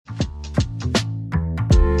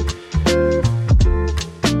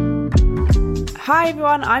Hi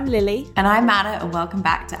everyone, I'm Lily. And I'm Anna, and welcome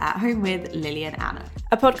back to At Home with Lily and Anna.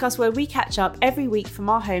 A podcast where we catch up every week from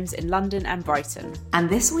our homes in London and Brighton. And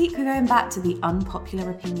this week we're going back to the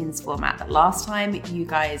unpopular opinions format that last time you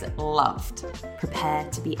guys loved. Prepare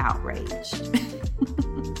to be outraged.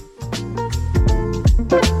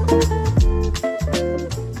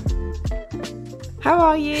 How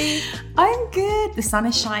are you? I'm good. The sun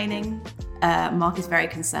is shining. Mark is very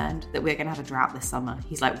concerned that we're going to have a drought this summer.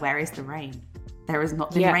 He's like, where is the rain? There has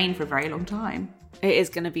not been rain for a very long time. It is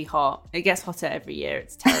going to be hot. It gets hotter every year.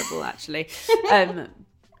 It's terrible, actually.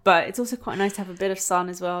 But it's also quite nice to have a bit of sun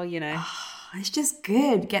as well, you know. It's just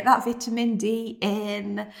good. Get that vitamin D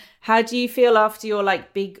in. How do you feel after your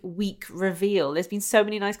big week reveal? There's been so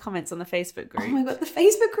many nice comments on the Facebook group. Oh my God, the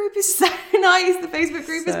Facebook group is so nice. The Facebook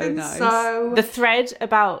group has been nice. The thread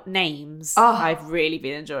about names, I've really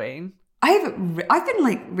been enjoying. I've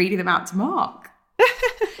been reading them out to Mark.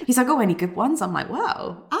 He's like, oh, any good ones? I'm like,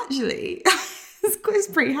 well, actually, it's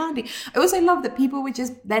pretty handy. I also love that people were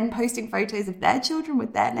just then posting photos of their children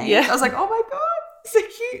with their names. Yeah. I was like, oh my God, so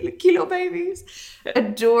cute little babies.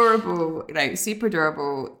 Adorable, super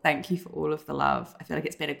adorable. Thank you for all of the love. I feel like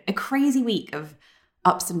it's been a crazy week of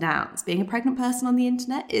ups and downs. Being a pregnant person on the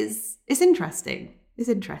internet is interesting. It's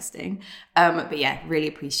interesting. But yeah, really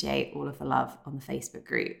appreciate all of the love on the Facebook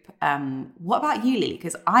group. What about you, Lily?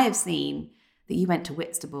 Because I have seen that you went to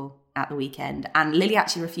Whitstable at the weekend, and Lily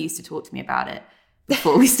actually refused to talk to me about it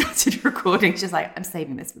before we started recording. She's like, I'm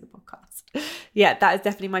saving this for the podcast. Yeah, that is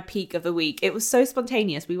definitely my peak of the week. It was so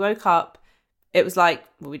spontaneous. We woke up, it was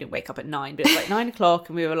we didn't wake up at 9, but it was 9 o'clock,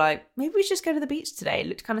 and we were like, maybe we should just go to the beach today. It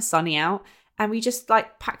looked kind of sunny out, and we just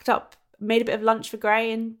packed up, made a bit of lunch for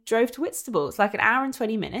Gray and drove to Whitstable. It's an hour and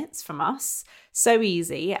 20 minutes from us. So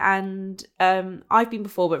easy. And I've been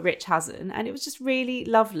before, but Rich hasn't. And it was just really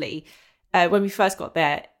lovely. When we first got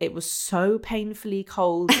there, it was so painfully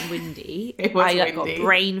cold and windy. It was windy. Got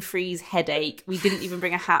brain freeze, headache. We didn't even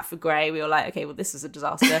bring a hat for Gray. We were like, okay, well, this is a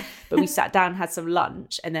disaster. But we sat down, had some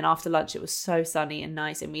lunch. And then after lunch, it was so sunny and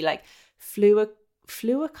nice. And we flew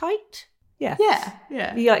a kite. Yeah.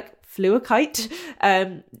 Yeah. We flew a kite.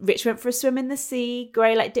 Rich went for a swim in the sea.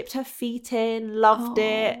 Gray dipped her feet in, loved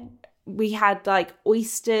it. We had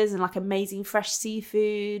oysters and anazing fresh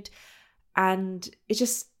seafood, and it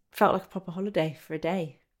just felt like a proper holiday for a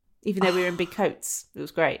day, even though we were in big coats. It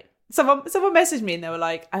was great. Someone messaged me and they were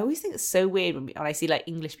like, I always think it's so weird when I see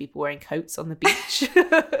English people wearing coats on the beach.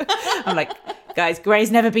 I'm like, guys,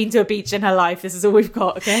 Gray's never been to a beach in her life. This is all we've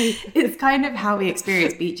got, okay? It's kind of how we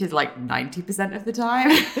experience beaches 90% of the time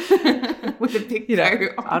with a big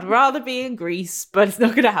coat on. I'd rather be in Greece, but it's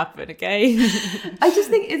not going to happen, okay? I just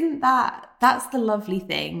think, that's the lovely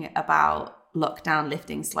thing about lockdown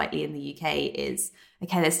lifting slightly in the UK is,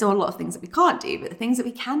 okay, there's still a lot of things that we can't do, but the things that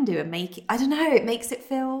we can do and it makes it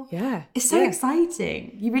feel, it's so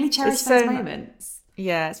exciting. You really cherish those moments.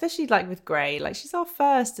 Yeah, especially with Gray, she's our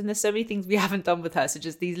first, and there's so many things we haven't done with her. So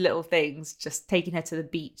just these little things, just taking her to the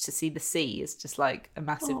beach to see the sea is just a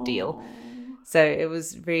massive deal. So it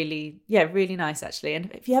was really nice actually.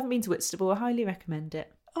 And if you haven't been to Whitstable, I highly recommend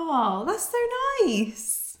it. Oh, that's so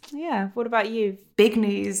nice. Yeah. What about you? Big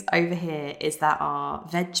news over here is that our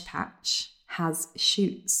veg patch has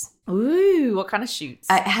shoots. Ooh, what kind of shoots?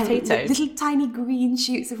 It has little tiny green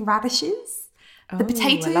shoots of radishes. The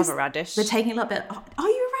potatoes, I love a radish. They're taking a little bit. Are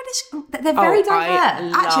you a radish? They're very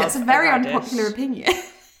diverse. Actually, that's a very unpopular opinion.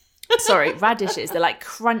 Sorry, radishes. They're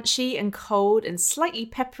crunchy and cold and slightly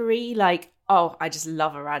peppery. I just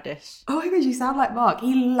love a radish. Oh my God, you sound like Mark.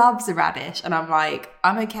 He loves a radish. And I'm like,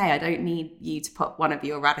 I'm okay. I don't need you to put one of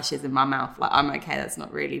your radishes in my mouth. I'm okay. That's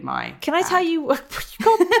not really my Can I tell you, you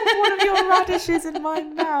can't put one of your radishes in my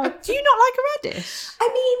mouth. Do you not like a radish? I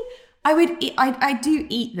mean, I would eat, I do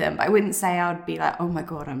eat them, but I wouldn't say I would be oh my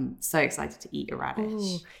God, I'm so excited to eat a radish.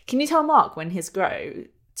 Ooh. Can you tell Mark when his grow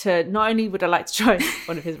to not only would I like to try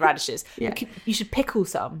one of his radishes, but you should pickle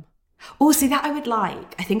some. Oh, see, that I would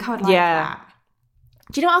like. I think I would like that.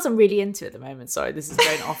 Do you know what else I'm really into at the moment? Sorry, this is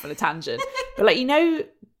going off on a tangent. But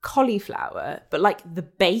cauliflower, but the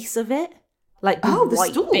base of it, the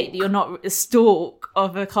white stalk bit. You're not a stalk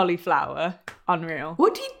of a cauliflower. Unreal.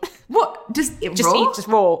 What? Just raw? Eat just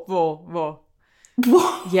raw.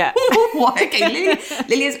 What? Yeah. What? Okay,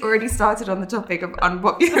 Lily has already started on the topic of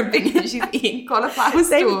unpopular opinion. She's eating cauliflower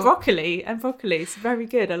Same with stalk. broccoli. It's very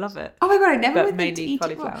good. I love it. Oh my God, I never would mainly think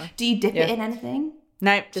to eat cauliflower. Do you dip it in anything?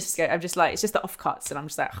 No, I'm just it's just the offcuts, and I'm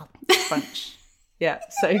just crunch. Yeah,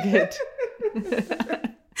 so good.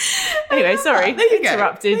 Anyway, sorry, There you go.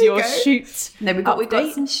 interrupted There you your go. shoot. No, we got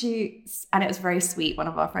update. some shoots, and it was very sweet. One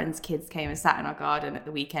of our friends' kids came and sat in our garden at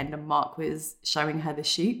the weekend, and Mark was showing her the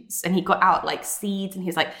shoots, and he got out like seeds, and he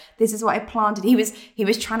was like, "This is what I planted." He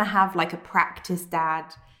was trying to have like a practice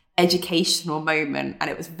dad educational moment, and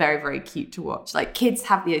it was very, very cute to watch. Like, kids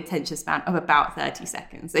have the attention span of about 30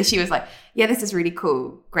 seconds. So she was like, "Yeah, this is really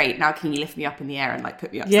cool. Great. Now can you lift me up in the air and like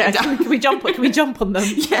put me upside Yeah, down?" can we jump on them?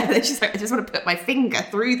 Yeah, then she's like, "I just want to put my finger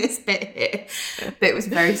through this bit here." But it was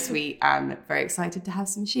very sweet and very excited to have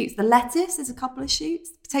some shoots. The lettuce is a couple of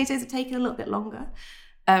shoots. Potatoes are taking a little bit longer.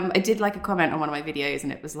 I did like a comment on one of my videos,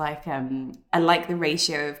 and it was like, I like the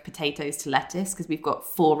ratio of potatoes to lettuce because we've got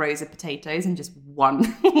 4 rows of potatoes and just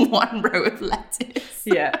one row of lettuce.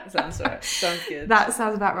 Yeah, sounds right. Sounds good. That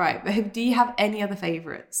sounds about right. But do you have any other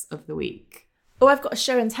favourites of the week? Oh, I've got a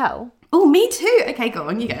show and tell. Oh, me too. Okay, go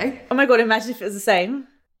on, you go. Oh my God, imagine if it was the same.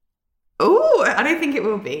 Oh, I don't think it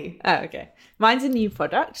will be. Oh, okay. Mine's a new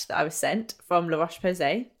product that I was sent from La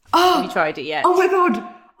Roche-Posay. Oh, Have you tried it yet? Oh my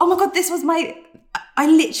god, this was I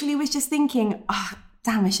literally was just thinking, oh,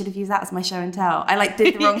 damn, I should have used that as my show and tell. I like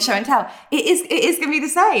did the wrong show and tell. It is going to be the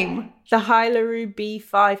same. The Hyaluroo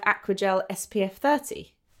B5 Aquagel SPF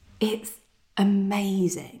 30. It's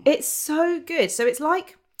amazing. It's so good. So it's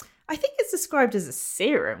like, I think it's described as a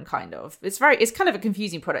serum, kind of. It's kind of a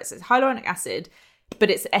confusing product. So it's hyaluronic acid, but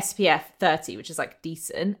it's SPF 30, which is like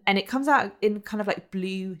decent. And it comes out in kind of like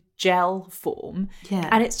blue gel form. Yeah.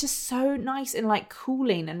 And it's just so nice and like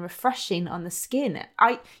cooling and refreshing on the skin.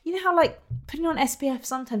 You know how like putting on SPF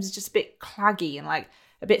sometimes is just a bit claggy and like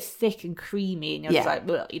a bit thick and creamy. And you're just like,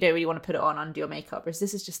 well, you don't really want to put it on under your makeup. Whereas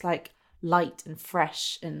this is just like light and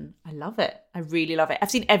fresh, and I love it. I really love it.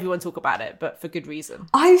 I've seen everyone talk about it, but for good reason.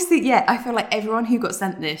 I feel like everyone who got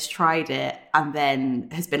sent this tried it and then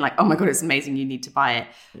has been like, oh my god, it's amazing, you need to buy it.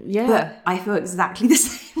 Yeah. But I feel exactly the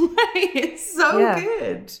same way. It's so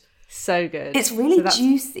good. So good. It's really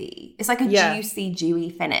juicy. It's like a juicy,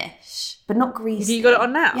 dewy finish, but not greasy. Have you got it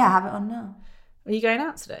on now? Yeah, I have it on now. Are you going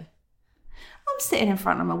out today? I'm sitting in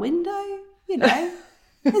front of my window, you know.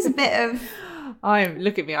 There's a bit of...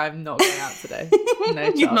 Look at me, I'm not going out today. No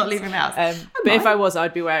chance. You're not leaving the house. But if I was,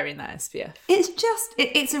 I'd be wearing that SPF. It's just,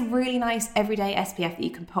 it's a really nice everyday SPF that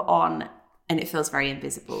you can put on and it feels very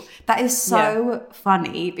invisible. That is so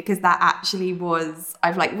funny because that actually was,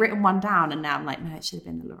 I've like written one down and now I'm like, no, it should have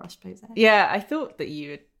been the La Roche-Posay. Yeah, I thought that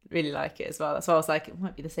you would really like it as well. That's why I was like, it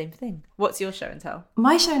might be the same thing. What's your show and tell?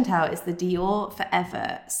 My show and tell is the Dior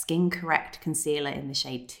Forever Skin Correct Concealer in the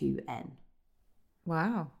shade 2N.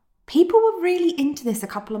 Wow. People were really into this a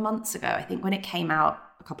couple of months ago. I think when it came out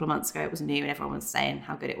a couple of months ago, it was new and everyone was saying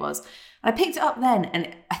how good it was. And I picked it up then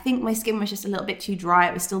and I think my skin was just a little bit too dry.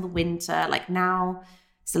 It was still the winter. Like now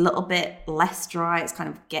it's a little bit less dry. It's kind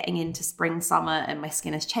of getting into spring, summer, and my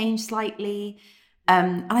skin has changed slightly.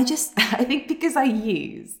 And I think because I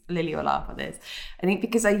use, Lily will laugh at this, I think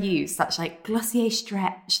because I use such like Glossier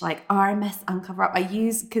Stretch, like RMS Uncover Up, I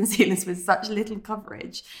use concealers with such little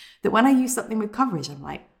coverage that when I use something with coverage, I'm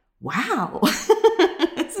like, wow,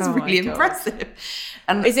 this is really impressive.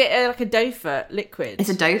 And is it like a doe foot liquid? It's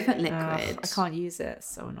a doe foot liquid. I can't use it.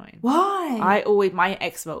 It's so annoying. Why? My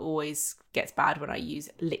eczema always gets bad when I use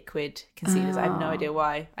liquid concealers. I have no idea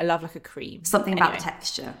why. I love like a cream. Something about the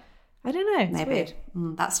texture. I don't know. It's Maybe. Weird.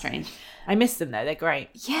 That's strange. I miss them though. They're great.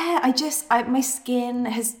 Yeah, my skin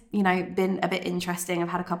has, been a bit interesting. I've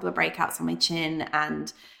had a couple of breakouts on my chin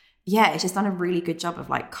and yeah, it's just done a really good job of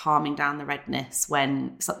like calming down the redness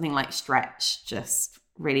when something like Stretch just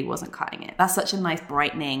really wasn't cutting it. That's such a nice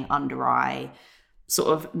brightening under eye sort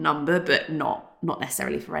of number, but not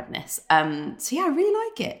necessarily for redness. So yeah, I really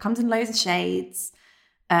like it. Comes in loads of shades.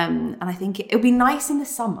 And I think it'll be nice in the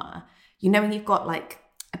summer, when you've got like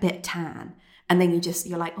a bit tan and then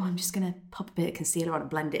you're like, oh, I'm just going to pop a bit of concealer on and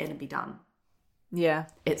blend it in and be done. Yeah.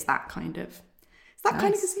 It's that kind of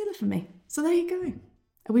concealer for me. So there you go.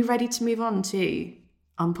 Are we ready to move on to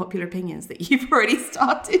unpopular opinions that you've already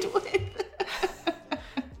started with?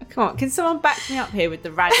 Come on, can someone back me up here with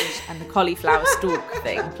the radish and the cauliflower stalk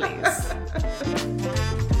thing, please?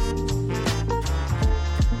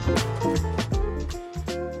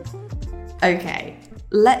 Okay,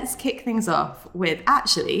 let's kick things off with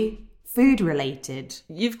actually food related.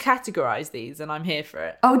 You've categorised these and I'm here for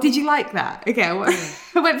it. Oh, did you like that? Okay, I went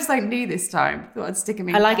for something new this time. Thought I'd stick them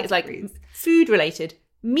in. I like it. It's like food related,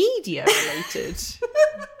 media related.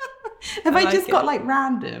 Have I just got like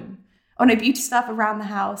random? Oh no, beauty stuff around the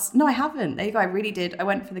house. No, I haven't. There you go. I really did. I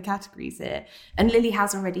went for the categories here. And Lily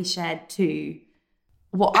has already shared 2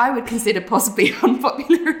 what I would consider possibly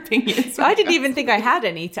unpopular opinions. I didn't even think I had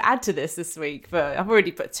any to add to this week, but I've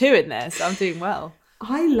already put 2 in there, so I'm doing well.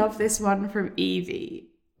 I love this one from Evie,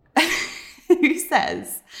 who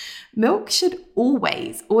says, milk should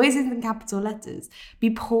always in capital letters, be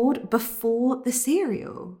poured before the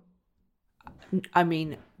cereal. I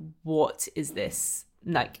mean, what is this?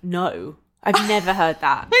 Like, no. I've never heard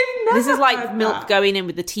that. This is like milk going in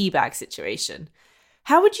with the tea bag situation.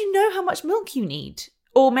 How would you know how much milk you need?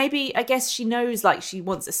 Or maybe, I guess she knows, like, she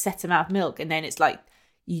wants a set amount of milk, and then it's like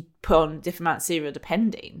you put on a different amount of cereal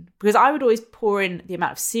depending. Because I would always pour in the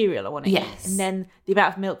amount of cereal I want to eat, and then the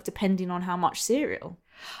amount of milk depending on how much cereal.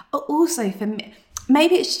 Also, for me,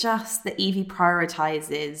 maybe it's just that Evie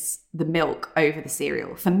prioritizes the milk over the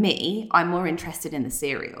cereal. For me, I'm more interested in the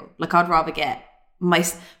cereal. Like, I'd rather get my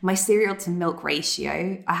cereal to milk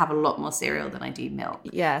ratio. I have a lot more cereal than I do milk.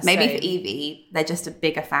 Yeah, maybe same. for Evie, they're just a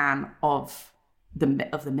bigger fan of the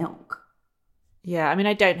milk. Yeah, I mean,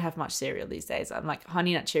 I don't have much cereal these days. I'm like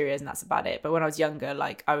Honey Nut Cheerios and that's about it. But when I was younger,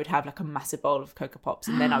 like, I would have like a massive bowl of Cocoa Pops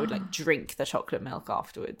and then I would like drink the chocolate milk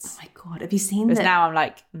afterwards. Oh my God, have you seen that? Because now I'm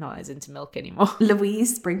like not as into milk anymore.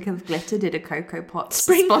 Louise Sprinkle of Glitter did a Cocoa Pops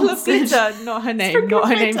Sprinkle of Glitter, not her name, not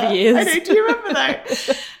her name for years. I know, do you remember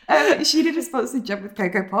that? She did a sponsored job with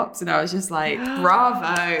Cocoa Pops and I was just like,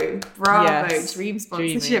 bravo, yes, dream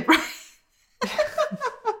sponsorship.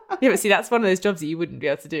 Yeah, but see, that's one of those jobs that you wouldn't be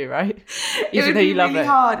able to do, right? Even though you love it,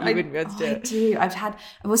 hard. You wouldn't be able to do it. I do.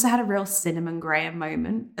 I've also had a real Cinnamon Graham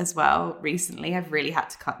moment as well recently. I've really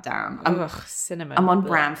had to cut down. Cinnamon. I'm on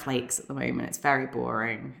bran flakes at the moment. It's very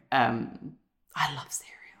boring. I love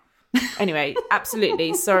cereal. Anyway,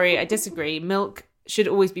 absolutely. Sorry, I disagree. Milk should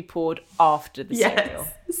always be poured after the cereal.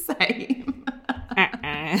 Same.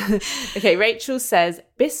 Okay, Rachel says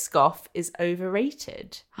Biscoff is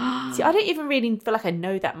overrated. See, I don't even really feel like I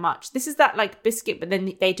know that much. This is that like biscuit, but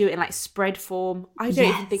then they do it in like spread form. I don't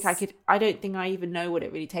even think I could. I don't think I even know what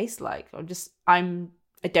it really tastes like. I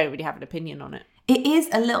don't really have an opinion on it. It is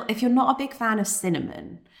a little. If you're not a big fan of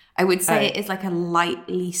cinnamon, I would say it is like a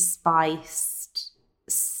lightly spiced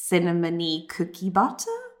cinnamony cookie butter,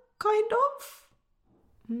 kind of.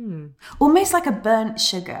 Almost like a burnt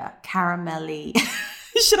sugar, caramelly.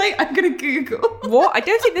 I'm going to Google. What? I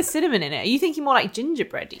don't think there's cinnamon in it. Are you thinking more like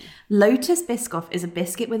gingerbready? Lotus Biscoff is a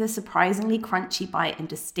biscuit with a surprisingly crunchy bite and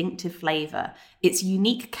distinctive flavour. Its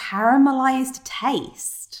unique caramelized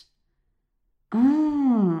taste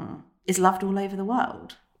is loved all over the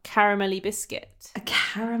world. Caramelly biscuit. A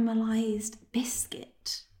caramelized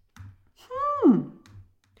biscuit.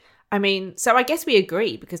 I mean, so I guess we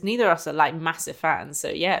agree because neither of us are like massive fans. So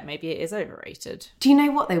yeah, maybe it is overrated. Do you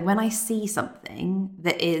know what though? When I see something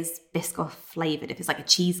that is Biscoff flavoured, if it's like a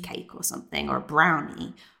cheesecake or something or a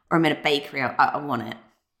brownie or I'm in a bakery, I want it.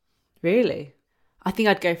 Really? I think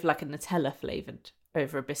I'd go for like a Nutella flavoured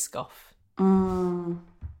over a Biscoff. I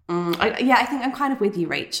think I'm kind of with you,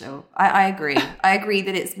 Rachel. I agree. I agree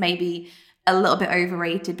that it's maybe a little bit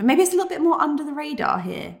overrated, but maybe it's a little bit more under the radar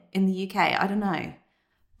here in the UK. I don't know.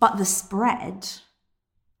 But the spread,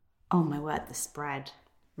 oh my word, the spread.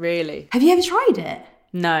 Really? Have you ever tried it?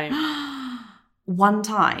 No. One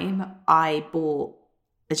time I bought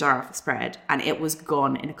a jar of the spread and it was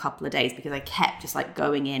gone in a couple of days because I kept just like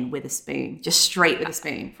going in with a spoon, just straight with a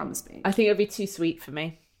spoon from the spoon. I think it would be too sweet for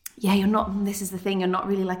me. Yeah, this is the thing, you're not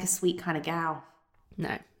really like a sweet kind of gal.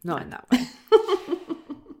 No, not in that way.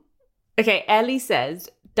 Okay, Ellie says,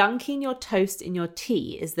 dunking your toast in your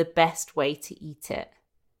tea is the best way to eat it.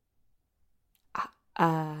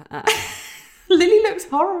 Lily looks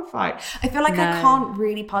horrified. I feel like I can't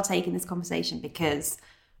really partake in this conversation because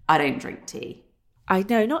I don't drink tea. I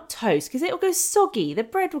know, not toast, because it will go soggy. The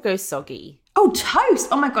bread will go soggy. Oh, toast.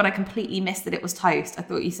 Oh my God, I completely missed that it was toast. I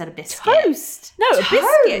thought you said a biscuit. Toast? No, toast. A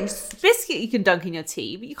biscuit. Biscuit you can dunk in your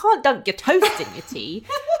tea, but you can't dunk your toast in your tea.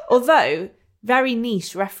 Although, very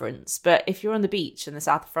niche reference, but if you're on the beach in the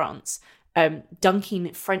south of France,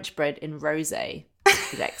 dunking French bread in rosé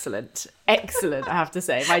is excellent. Excellent, I have to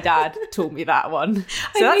say. My dad taught me that one.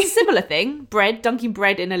 So that's a similar thing. Dunking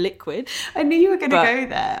bread in a liquid. I knew you were going to go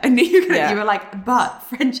there. I knew you were going to, you were like, but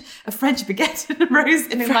a French baguette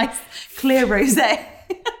in a nice clear rosé.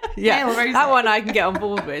 Yeah, that one I can get on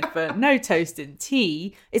board with, but no toast in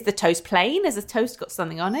tea. Is the toast plain? Has the toast got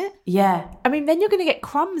something on it? Yeah. I mean, then you're going to get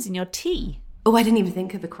crumbs in your tea. Oh, I didn't even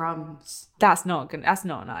think of the crumbs. That's not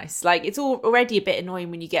nice. Like, it's already a bit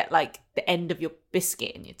annoying when you get like the end of your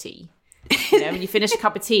biscuit in your tea. You know, when you finish a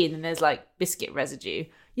cup of tea and then there's like biscuit residue.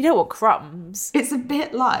 You don't want crumbs. It's a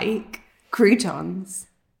bit like croutons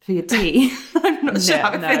for your tea. I'm not sure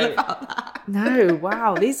how I feel about that. No,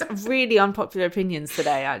 wow. These are really unpopular opinions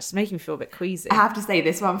today. It's just making me feel a bit queasy. I have to say,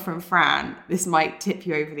 this one from Fran, this might tip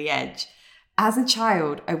you over the edge. As a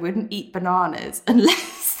child, I wouldn't eat bananas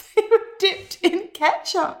unless they were dipped in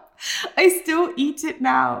ketchup. I still eat it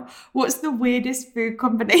now. What's the weirdest food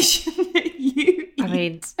combination that you eat? I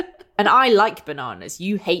mean, and I like bananas.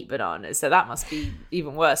 You hate bananas, so that must be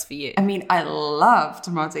even worse for you. I mean, I love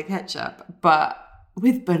tomato ketchup, but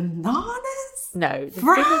with bananas? No, the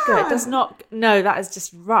Fran! vinegar does not. No, that is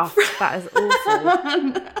just rough. That is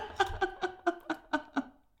awful.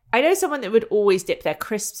 I know someone that would always dip their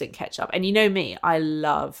crisps in ketchup. And you know me, I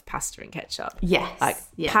love pasta in ketchup. Yes. Like,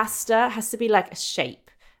 yeah. pasta has to be like a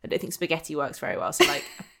shape. I don't think spaghetti works very well. So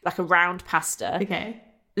like a round pasta. Okay.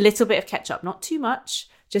 Little bit of ketchup, not too much.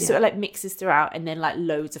 Just so Yeah. it like mixes throughout. And then like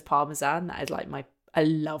loads of Parmesan. That is like I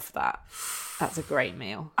love that. That's a great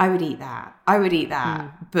meal. I would eat that.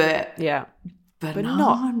 But Yeah. But banana.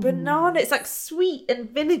 not banana. It's like sweet and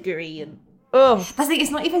vinegary and oh. That's the thing, it's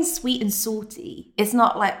not even sweet and salty. It's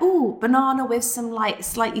not like, oh, banana with some like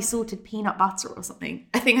slightly salted peanut butter or something.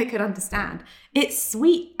 I think I could understand. It's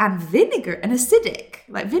sweet and vinegar and acidic,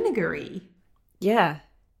 like vinegary. Yeah.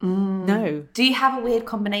 No. Do you have a weird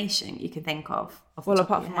combination you can think of? Well,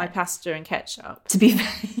 apart from my pasta and ketchup. To be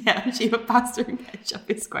fair, yeah, actually, your pasta and ketchup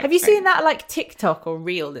is quite Have you strange. seen that like TikTok or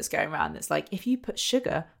reel that's going around that's like, if you put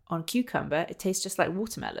sugar on cucumber, it tastes just like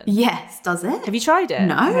watermelon? Yes, does it? Have you tried it?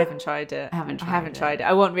 No. I haven't tried it. I haven't tried it.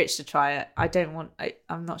 I want Rich to try it.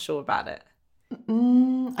 I'm not sure about it.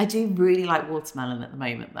 I do really like watermelon at the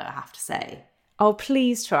moment, though, I have to say. Oh,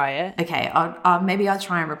 please try it. Okay, maybe I'll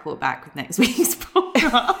try and report back with next week's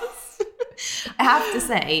podcast. I have to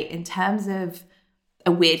say, in terms of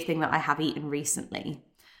a weird thing that I have eaten recently,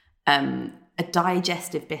 a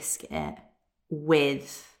digestive biscuit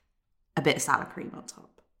with a bit of sour cream on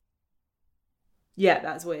top. Yeah,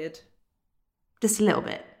 that's weird. Just a little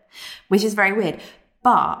bit, which is very weird.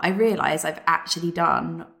 But I realise I've actually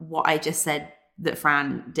done what I just said that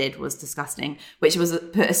Fran did was disgusting, which was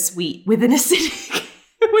put a sweet with an acidic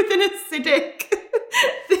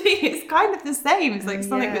thing. It's kind of the same. It's like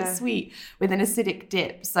something that's sweet with an acidic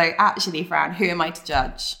dip. So actually, Fran, who am I to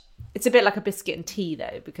judge? It's a bit like a biscuit and tea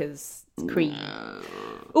though, because it's cream.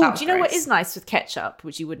 Oh, do you know what is nice with ketchup,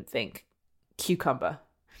 which you wouldn't think? Cucumber.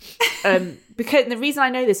 Because the reason I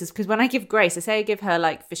know this is because when I give Grace, I say I give her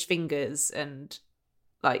like fish fingers and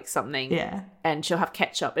like something, and she'll have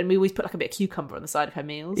ketchup, and we always put like a bit of cucumber on the side of her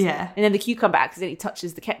meals, and then the cucumber accidentally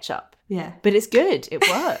touches the ketchup, but it's good, it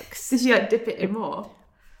works. Does she like dip it in more?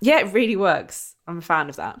 Yeah, it really works. I'm a fan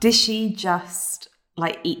of that. Does she just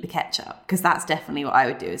like eat the ketchup? Because that's definitely what I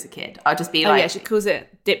would do as a kid. I'd just be yeah, she calls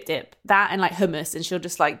it dip that, and like hummus, and she'll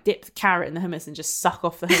just like dip the carrot in the hummus and just suck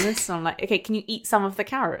off the hummus. So I'm like, okay, can you eat some of the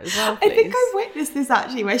carrot as well, please? I think I've witnessed this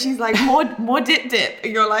actually, where she's like more dip,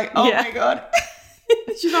 and you're like, oh my god.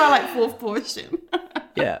 She's on like fourth portion.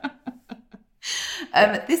 Yeah.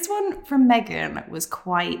 This one from Megan was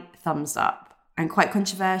quite thumbs up and quite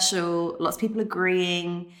controversial. Lots of people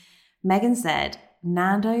agreeing. Megan said,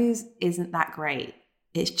 Nando's isn't that great.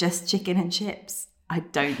 It's just chicken and chips. I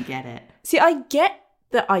don't get it. See, I get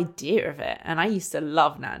the idea of it, and I used to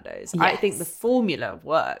love Nando's. Yes. I think the formula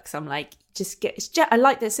works. I'm like, I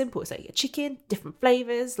like that simple. It's like a chicken, different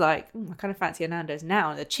flavors. Like, I kind of fancy a Nando's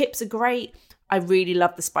now. The chips are great. I really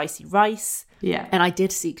love the spicy rice. Yeah. And I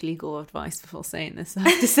did seek legal advice before saying this, I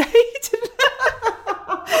have to say.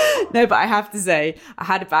 No, but I have to say, I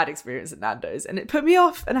had a bad experience at Nando's and it put me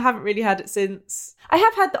off, and I haven't really had it since. I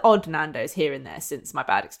have had the odd Nando's here and there since my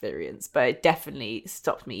bad experience, but it definitely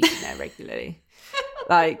stopped me eating there regularly.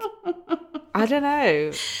 Like, I don't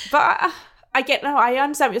know. But I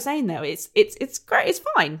understand what you're saying though. It's great. It's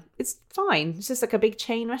fine. It's fine. It's just like a big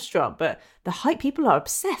chain restaurant, but the hype, people are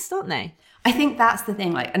obsessed, aren't they? I think that's the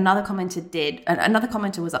thing. Like another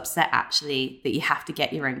commenter was upset actually that you have to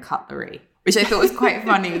get your own cutlery, which I thought was quite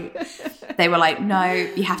funny. They were like, no,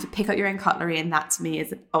 you have to pick up your own cutlery. And that to me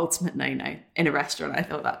is an ultimate no-no in a restaurant. I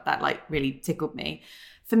thought that like really tickled me.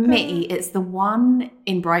 For me, it's the one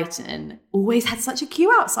in Brighton always had such a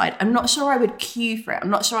queue outside. I'm not sure I would queue for it. I'm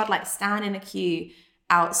not sure I'd like stand in a queue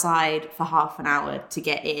outside for half an hour to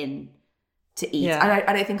get in to eat. Yeah.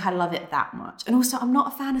 I don't think I love it that much. And also, I'm not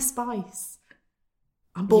a fan of spice.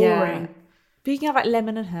 I'm boring. Yeah. But you can have like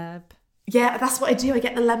lemon and herb. Yeah, that's what I do. I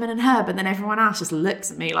get the lemon and herb, and then everyone else just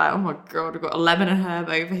looks at me like, oh my God, I've got a lemon and herb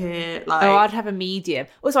over here. Like, Oh, I'd have a medium.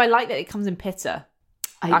 Also, I like that it comes in pitta.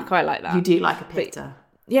 I quite like that. You do like a pita.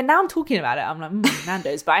 Yeah, now I'm talking about it, I'm like,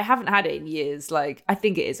 Nando's, but I haven't had it in years. Like, I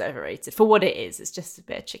think it is overrated. For what it is, it's just a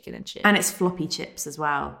bit of chicken and chips. And it's floppy chips as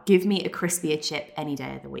well. Give me a crispier chip any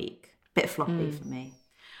day of the week. Bit floppy for me.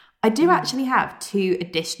 I do actually have two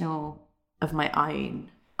additional of my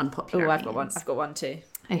own unpopular opinions. I've got one too.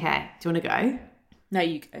 Okay, do you want to go? No,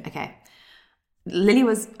 you go. Okay. Lily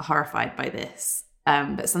was horrified by this.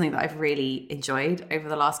 but something that I've really enjoyed over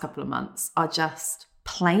the last couple of months are just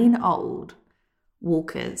plain old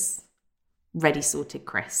Walker's ready salted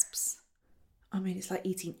crisps. I mean, it's like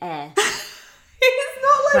eating air.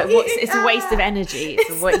 It's not like it's a waste of energy. It's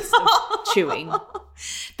a waste of chewing.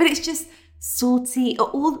 But it's just salty,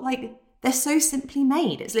 all like they're so simply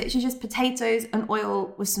made. It's literally just potatoes and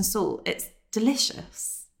oil with some salt. It's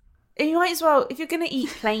delicious. And you might as well, if you're going to eat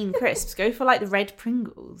plain crisps, go for like the red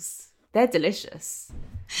Pringles. They're delicious.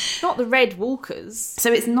 Not the red Walkers.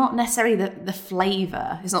 So it's not necessarily the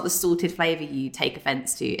flavour. It's not the salted flavour you take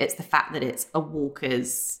offence to. It's the fact that it's a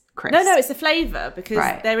Walker's crisp. No, it's the flavour,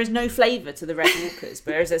 because there is no flavour to the red Walkers,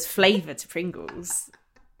 whereas there's flavour to Pringles.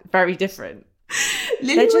 Very different.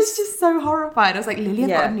 Lily was just so horrified. I was like, Lily, I've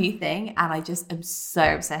got a new thing, and I just am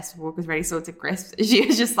so obsessed with Walker's ready salted crisps. She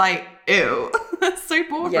was just like, ew, that's so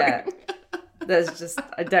boring. Yeah.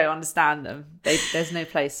 I don't understand them. There's no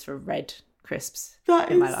place for red crisps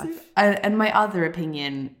in my life. And my other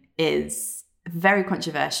opinion is very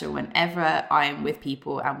controversial. Whenever I'm with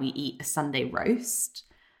people and we eat a Sunday roast,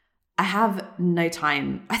 I have no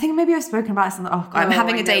time. I think maybe I've spoken about this. I'm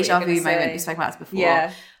having a deja vu moment. We've spoken about this before.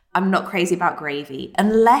 Yeah. I'm not crazy about gravy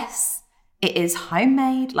unless it is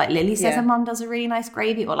homemade. Like Lily says her mum does a really nice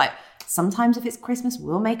gravy, or like sometimes if it's Christmas,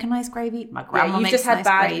 we'll make a nice gravy. My grandma makes just had nice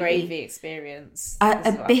bad gravy experience. A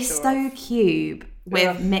Bisto cube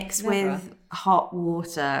mixed with hot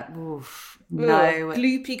water. Oof, no.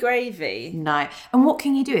 Gloopy gravy. No. And what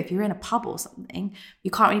can you do if you're in a pub or something?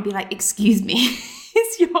 You can't really be like, excuse me,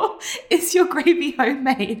 is your gravy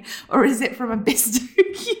homemade or is it from a Bisto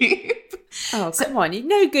cube? Oh, come on.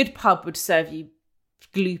 No good pub would serve you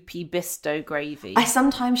gloopy Bisto gravy. I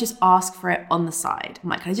sometimes just ask for it on the side. I'm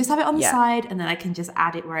like, can I just have it on the side, and then I can just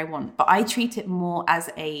add it where I want? But I treat it more as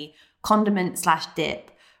a condiment /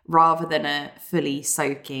 dip rather than a fully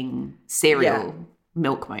soaking cereal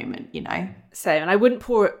milk moment, you know? So, and I wouldn't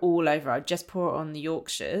pour it all over. I'd just pour it on the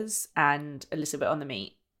Yorkshires and a little bit on the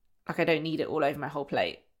meat. Like, I don't need it all over my whole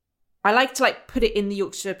plate. I like to put it in the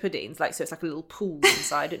Yorkshire puddings, so it's like a little pool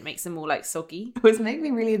inside. It makes them all somgy. It was making me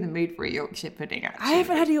really in the mood for a Yorkshire pudding, actually. I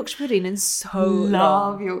haven't had a Yorkshire pudding in so long.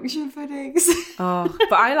 Love Yorkshire puddings. Oh,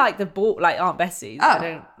 but I like the Aunt Bessie's. Oh.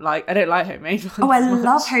 I don't like homemade ones. Oh, I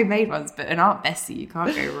love homemade ones, but an Aunt Bessie, you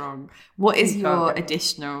can't go wrong. What is your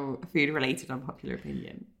additional food-related unpopular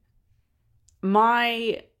opinion?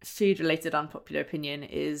 My food-related unpopular opinion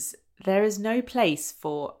is there is no place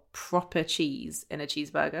for proper cheese in a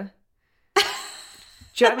cheeseburger.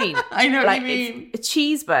 Do you know what I mean? I know what you mean. A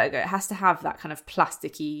cheeseburger, it has to have that kind of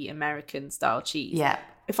plasticky American style cheese. Yeah.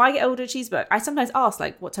 If I get ordered a cheeseburger, I sometimes ask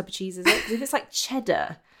what type of cheese is it? Because if it's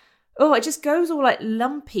cheddar, it just goes all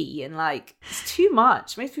lumpy and it's too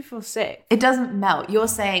much. It makes me feel sick. It doesn't melt. You're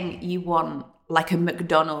saying you want a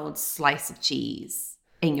McDonald's slice of cheese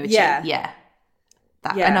in your cheese. Yeah.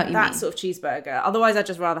 I know what you that mean. Sort of cheeseburger. Otherwise, I'd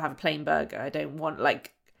just rather have a plain burger. I don't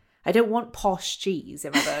want posh cheese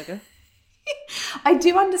in my burger. I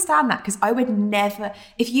do understand that, because I would never,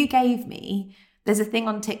 if you gave me, there's a thing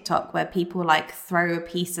on TikTok where people throw a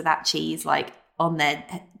piece of that cheese on their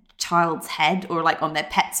child's head or on their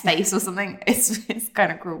pet's face or something. It's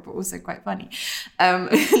kind of cruel, but also quite funny.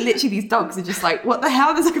 Literally these dogs are just what the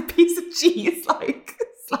hell? There's a piece of cheese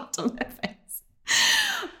slapped on their face.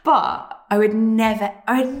 But I would never,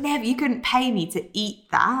 you couldn't pay me to eat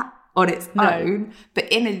that on its own.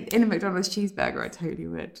 But in a McDonald's cheeseburger, I totally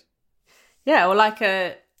would. Yeah, or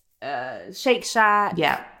a Shake Shack.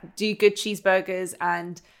 Yeah. Do good cheeseburgers,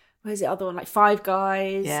 and where's the other one? Five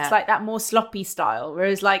Guys. Yeah. It's that more sloppy style.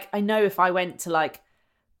 Whereas I know if I went to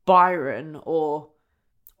Byron or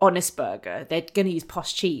Honest Burger, they're going to use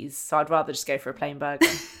posh cheese. So I'd rather just go for a plain burger.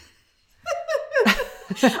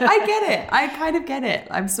 I get it. I kind of get it.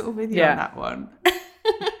 I'm sort of with you on that one.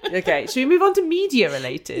 Okay, should we move on to media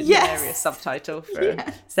related? Yes. Hilarious subtitle for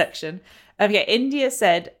a section. Okay, India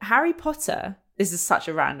said Harry Potter. This is such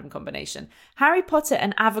a random combination. Harry Potter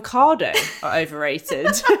and avocado are overrated.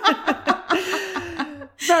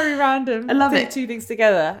 Very random. I love it. Two things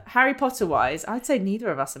together. Harry Potter wise, I'd say neither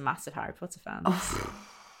of us are massive Harry Potter fans.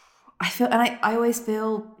 I always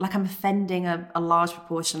feel like I'm offending a large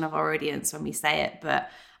proportion of our audience when we say it, but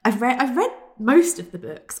I've read most of the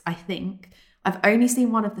books, I think. I've only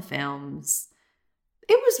seen one of the films.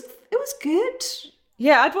 It was good.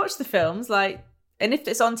 Yeah, I'd watch the films, and if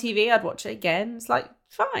it's on TV, I'd watch it again. It's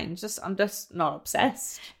fine. I'm just not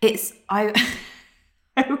obsessed. I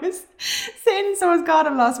was sitting in someone's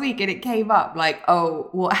garden last week and it came up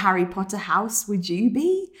what Harry Potter house would you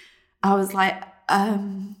be? I was I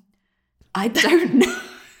don't know.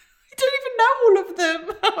 I don't even know all of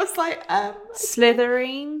them. I was like,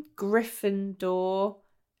 Slytherin, Gryffindor,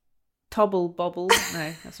 Tobble Bobble.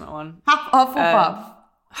 No, that's not one. Hufflepuff.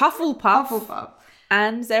 Hufflepuff.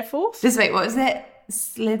 And their fourth? Just wait, what was it?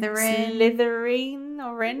 Slytherin.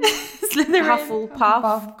 Slytherin. Slytherin.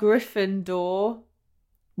 Hufflepuff, Gryffindor.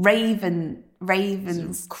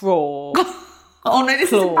 Ravens. Craw. Oh no,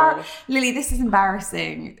 this is Claw. Lily, this is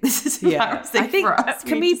embarrassing. This is embarrassing I think, for us.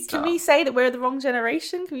 can we say that we're the wrong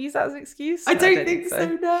generation? Can we use that as an excuse? I don't think so,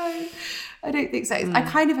 no. I don't think so. I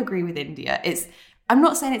kind of agree with India. I'm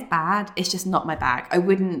not saying it's bad, it's just not my bag. I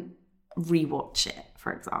wouldn't rewatch it,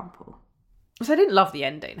 for example. So I didn't love the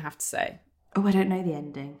ending, I have to say. Oh, I don't know the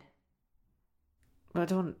ending. Well, I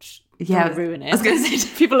don't want to ruin it. I was going to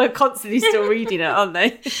say, people are constantly still reading it, aren't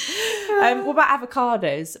they? What about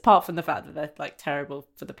avocados? Apart from the fact that they're like terrible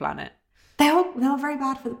for the planet, they're very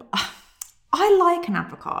bad for the. I like an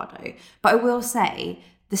avocado, but I will say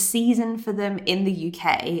the season for them in the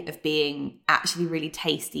UK of being actually really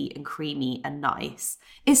tasty and creamy and nice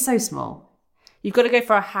is so small. You've got to go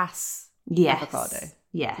for a Hass avocado.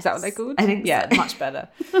 Yes, is that what they're called? I think so. Much better.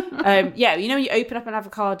 When you open up an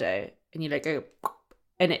avocado and you like go.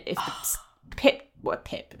 And if the pip,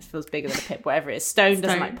 it feels bigger than a pip, whatever it is, stone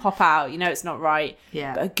doesn't like pop out, it's not right.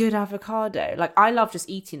 Yeah. But a good avocado, like I love just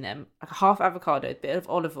eating them, like a half avocado, a bit of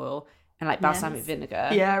olive oil, and like balsamic vinegar.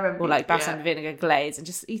 Yeah, I remember. Or like balsamic vinegar glaze, and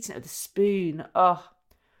just eating it with a spoon. Oh.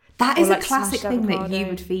 That is like a classic thing avocado. that you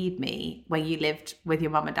would feed me when you lived with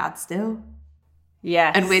your mum and dad still.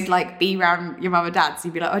 Yes. And we'd like be around your mum and dad. So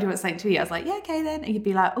you'd be like, oh, do you want something to eat? I was like, yeah, okay then. And you'd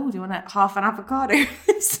be like, oh, do you want half an avocado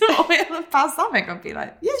with some oil and balsamic? I'd be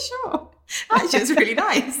like, yeah, sure. Actually, it's really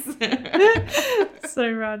nice.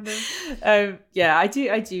 So random. I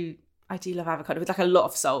do love avocado with like a lot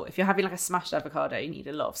of salt. If you're having like a smashed avocado, you need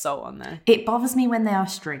a lot of salt on there. It bothers me when they are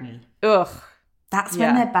stringy. Ugh. That's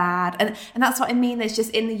when they're bad. And that's what I mean. There's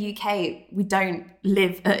just in the UK, we don't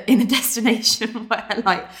live in a destination where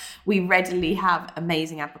like we readily have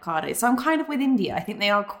amazing avocados. So I'm kind of with India. I think they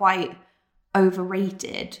are quite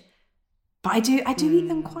overrated. But I do eat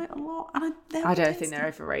them quite a lot. And I don't think they're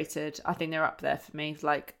overrated. I think they're up there for me,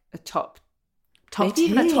 like a top tier.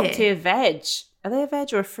 Even a top tier veg. Are they a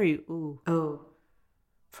veg or a fruit? Ooh. Oh.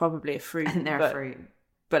 Probably a fruit. I think they're a fruit.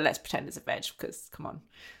 But let's pretend it's a veg because, come on.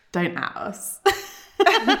 Don't at us.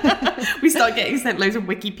 We start getting sent loads of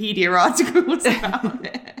Wikipedia articles about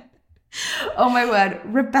it. Oh my word.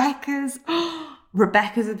 Rebecca's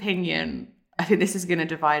opinion. I think this is going to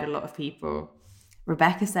divide a lot of people.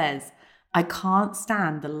 Rebecca says, I can't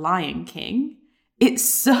stand The Lion King. It's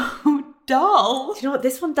so dull. Do you know what?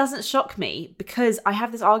 This one doesn't shock me because I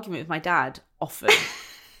have this argument with my dad often.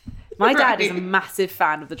 My dad is a massive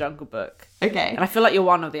fan of The Jungle Book. Okay. And I feel like you're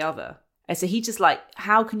one or the other. And so he just like,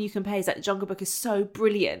 how can you compare? He's like, The Jungle Book is so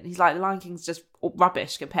brilliant. He's like, The Lion King's just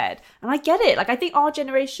rubbish compared. And I get it. Like, I think our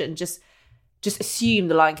generation just assumed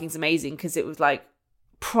The Lion King's amazing because it was like,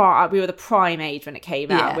 we were the prime age when it came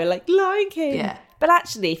out. Yeah. We're like, Lion King. Yeah. But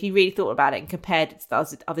actually, if you really thought about it and compared it to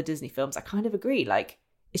the other Disney films, I kind of agree. Like,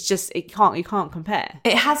 it's just, you can't compare.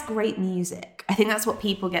 It has great music. I think that's what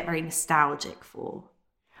people get very nostalgic for.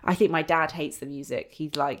 I think my dad hates the music.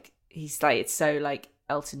 He's like, it's so like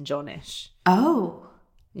Elton John-ish. Oh.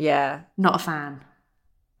 Yeah. Not a fan.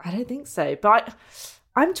 I don't think so. But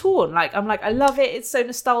I'm torn. Like, I'm like, I love it. It's so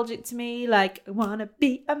nostalgic to me. Like, I want to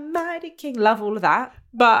be a mighty king. Love all of that.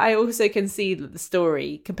 But I also can see that the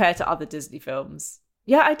story compared to other Disney films.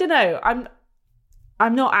 Yeah, I don't know.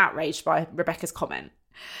 I'm not outraged by Rebecca's comment.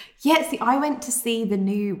 Yeah, see, I went to see the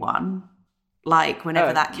new one, like,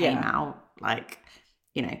 whenever that came out, like,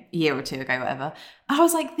 a year or two ago, whatever. And I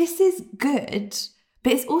was like, this is good,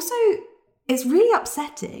 but it's really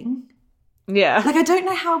upsetting. Yeah. Like, I don't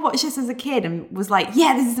know how I watched this as a kid and was like,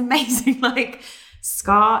 yeah, this is amazing. Like,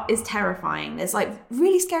 Scar is terrifying. There's, like,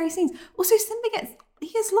 really scary scenes. Also, Simba he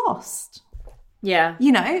gets lost. Yeah.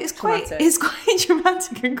 It's quite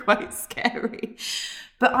dramatic and quite scary.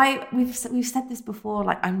 But we've said this before,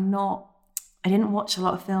 like, I didn't watch a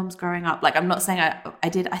lot of films growing up. Like, I'm not saying I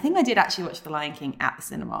did. I think I did actually watch The Lion King at the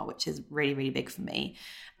cinema, which is really, really big for me.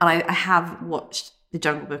 And I have watched The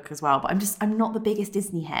Jungle Book as well, but I'm not the biggest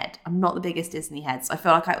Disney head. So I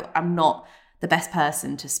feel like I'm not the best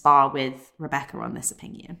person to spar with Rebecca on this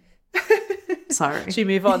opinion. Sorry. Should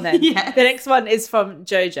we move on then? Yeah. The next one is from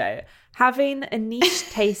Jojo. Having a niche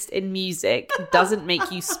taste in music doesn't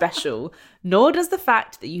make you special, nor does the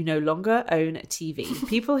fact that you no longer own a TV.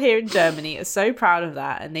 People here in Germany are so proud of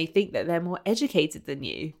that and they think that they're more educated than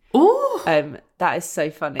you. Ooh. That is so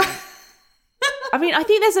funny. I mean, I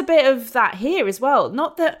think there's a bit of that here as well.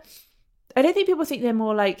 Not that... I don't think people think they're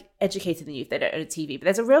more, like, educated than you if they don't own a TV, but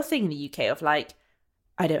there's a real thing in the UK of, like,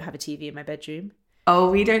 I don't have a TV in my bedroom.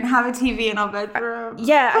 Oh, we don't have a TV in our bedroom.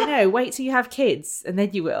 Yeah, I know. Wait till you have kids and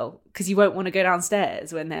then you will, because you won't want to go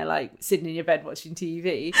downstairs when they're like sitting in your bed watching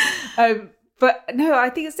TV. But no,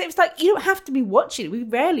 I think it's like you don't have to be watching it. We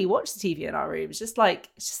rarely watch the TV in our room. It's just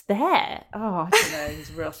there. Oh, I don't know.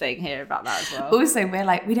 There's a real thing here about that as well. Also, we're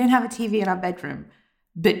like, we don't have a TV in our bedroom.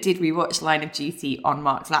 But did we watch Line of Duty on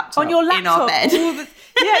Mark's laptop? On your laptop? In our bed?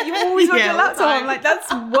 Yeah, you always on your laptop. I'm I'm like,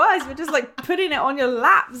 that's worse. You're just like putting it on your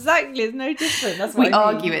lap. Exactly. It's no different. That's what we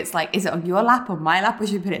argue. It's like, is it on your lap or my lap, or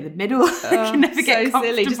should we put it in the middle? I can never get so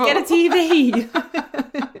silly. Just get a TV.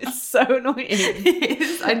 It's so annoying. It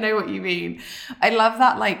is. I know what you mean. I love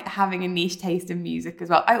that, like having a niche taste in music as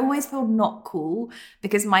well. I always feel not cool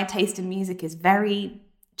because my taste in music is very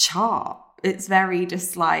chart. It's very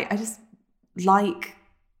just like, I just like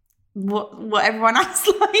what everyone else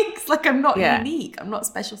likes. Like I'm not unique. I'm not a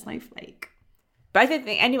special snowflake. But I don't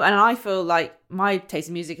think anyone, and I feel like my taste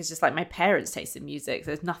in music is just like my parents' taste in music.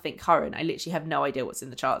 There's nothing current. I literally have no idea what's in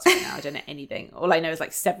the charts right now. I don't know anything. All I know is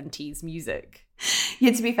like 70s music.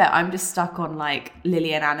 Yeah, to be fair, I'm just stuck on like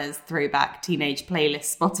Lily and Anna's throwback teenage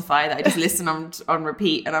playlist Spotify that I just listen on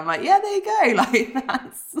repeat, and I'm like, yeah, there you go. Like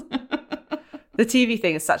that's the TV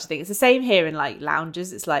thing is such a thing. It's the same here in like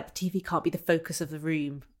lounges. It's like the TV can't be the focus of the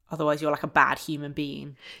room. Otherwise, you're like a bad human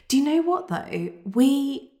being. Do you know what, though?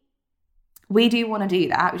 We do want to do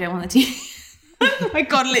that. We don't want the TV. Oh my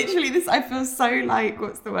God, literally this, I feel so like,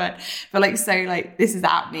 what's the word? I feel like so like, this is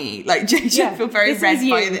at me. Like, Jojo, I feel very red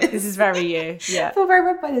by this. This is very you. Yeah. I feel very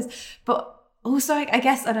red by this. But also, I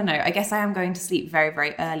guess, I don't know, I guess I am going to sleep very,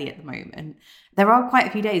 very early at the moment. There are quite a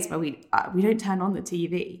few days where we don't turn on the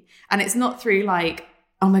TV. And it's not through like,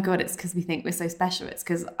 oh my God, it's because we think we're so special. It's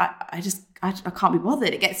because I can't be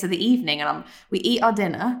bothered. It gets to the evening and we eat our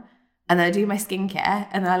dinner and then I do my skincare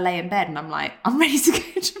and then I lay in bed and I'm like, I'm ready to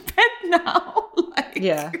go to bed now. Like...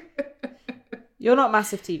 Yeah. You're not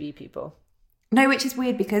massive TV people. No, which is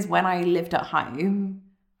weird because when I lived at home,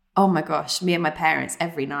 oh my gosh, me and my parents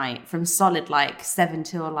every night from solid like 7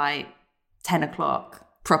 till like 10 o'clock,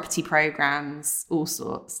 property programs, all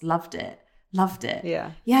sorts, loved it.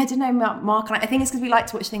 Yeah, I don't know, Mark and I think it's because we like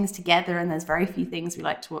to watch things together and there's very few things we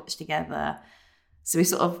like to watch together. So we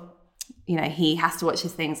sort of, you know, he has to watch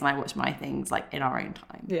his things and I watch my things like in our own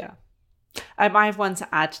time. Yeah. I have one to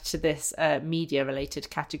add to this media related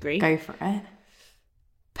category. Go for it.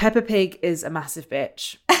 Peppa Pig is a massive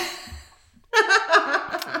bitch.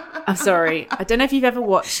 I'm sorry. I don't know if you've ever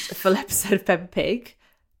watched a full episode of Peppa Pig.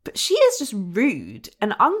 But she is just rude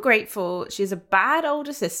and ungrateful. She's a bad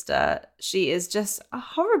older sister. She is just a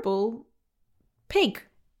horrible pig.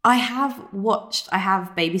 I have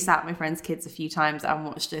babysat my friends' kids a few times and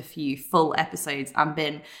watched a few full episodes and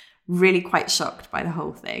been really quite shocked by the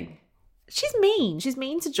whole thing. She's mean. She's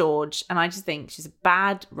mean to George, and I just think she's a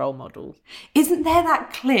bad role model. Isn't there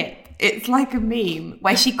that clip? It's like a meme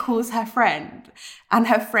where she calls her friend and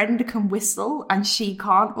her friend can whistle and she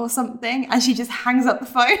can't or something, and she just hangs up the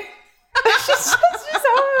phone. She's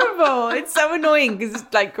horrible. It's so annoying because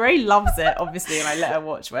like Gray loves it, obviously, and I let her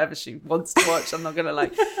watch whatever she wants to watch. I'm not gonna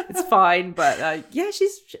like, it's fine, but yeah,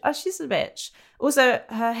 she's a bitch. Also,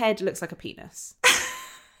 her head looks like a penis.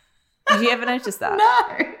 Have you ever noticed that?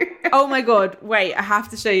 No. Oh my God, wait, I have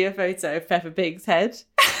to show you a photo of Peppa Pig's head.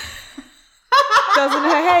 Doesn't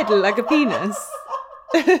her head look like a penis?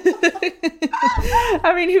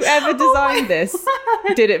 I mean, whoever designed this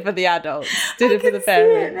did it for the adults, did it for the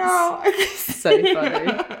parents. So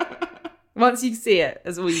funny. Once you see it,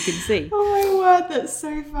 that's all you can see. Oh my word, that's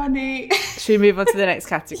so funny. Should we move on to the next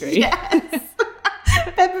category? Yes.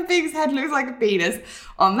 Peppa Pig's head looks like a penis.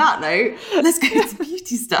 On that note, let's go to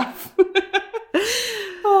beauty stuff.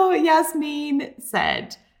 Oh, Yasmin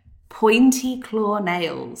said, pointy claw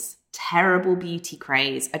nails, terrible beauty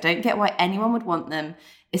craze. I don't get why anyone would want them,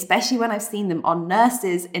 especially when I've seen them on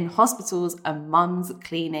nurses in hospitals and mums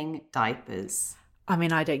cleaning diapers. I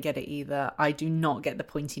mean, I don't get it either. I do not get the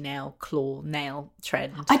pointy nail, claw nail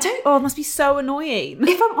trend. I don't. Oh, it must be so annoying.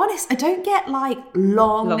 If I'm honest, I don't get like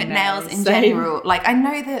long nails in general. Like I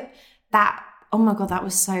know that, oh my God, that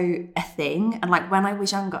was so a thing. And like when I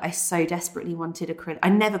was younger, I so desperately wanted acrylic. I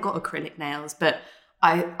never got acrylic nails, but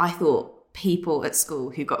I thought people at school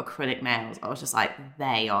who got acrylic nails, I was just like,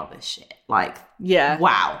 they are the shit. Like, yeah,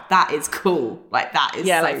 wow, that is cool. Like that is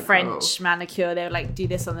so like French cool. manicure. They would like do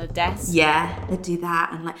this on the desk. Yeah, they'd do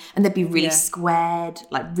that and they'd be really squared,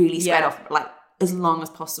 like really squared off, like as long as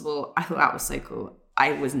possible. I thought that was so cool.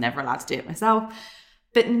 I was never allowed to do it myself.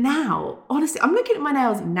 But now, honestly, I'm looking at my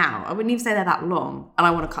nails now. I wouldn't even say they're that long, and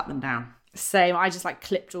I want to cut them down. Same. I just like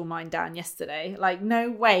clipped all mine down yesterday. Like, no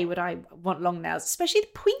way would I want long nails, especially the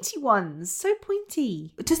pointy ones. So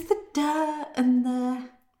pointy. Just the dirt and the...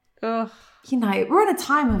 Ugh. You know, we're in a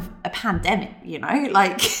time of a pandemic, you know,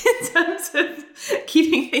 like in terms of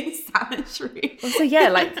keeping things sanitary. Also, yeah,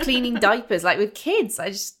 like cleaning diapers, like with kids,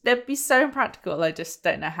 they'd be so impractical. I just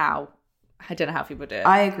don't know how. I don't know how people do it.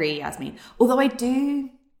 I agree, Yasmin. Although I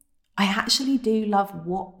actually do love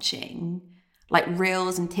watching like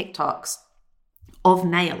reels and TikToks of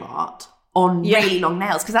nail art on really long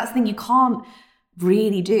nails, because that's the thing, you can't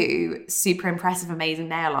really do super impressive, amazing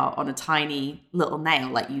nail art on a tiny little nail.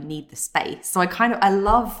 Like, you need the space. So I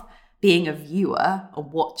love being a viewer or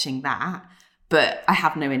watching that, but I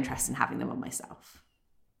have no interest in having them on myself.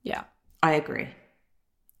 Yeah. I agree.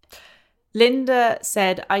 Linda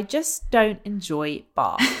said, I just don't enjoy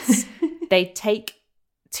baths. They take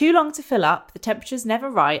too long to fill up. The temperature's never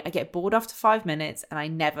right. I get bored after 5 minutes and I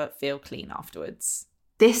never feel clean afterwards.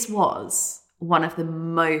 This was one of the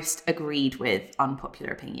most agreed with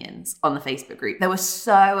unpopular opinions on the Facebook group. There were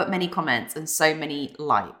so many comments and so many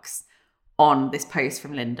likes on this post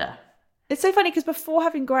from Linda. It's so funny because before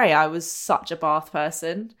having Gray, I was such a bath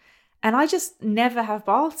person and I just never have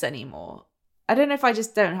baths anymore. I don't know if I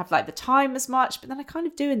just don't have like the time as much, but then I kind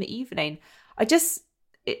of do in the evening.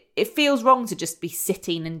 It feels wrong to just be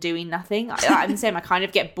sitting and doing nothing. I'm the same. I kind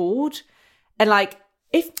of get bored. And like,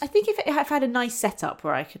 if I had a nice setup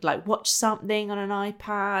where I could like watch something on an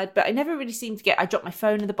iPad, but I never really seem to I dropped my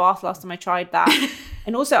phone in the bath last time I tried that.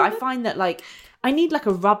 And also I find that like I need like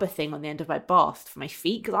a rubber thing on the end of my bath for my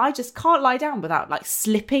feet, because I just can't lie down without like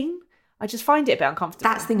slipping. I just find it a bit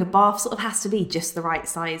uncomfortable. That's the thing, a bath sort of has to be just the right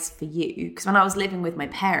size for you. Because when I was living with my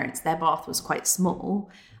parents, their bath was quite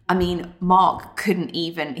small. I mean, Mark couldn't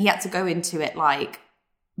even, he had to go into it like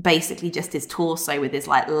basically just his torso with his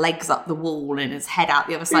like legs up the wall and his head out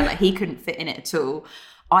the other side. Like, he couldn't fit in it at all.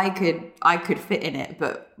 I could fit in it,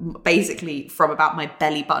 but basically from about my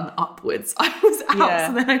belly button upwards, I was out,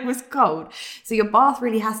 so then I was cold. So your bath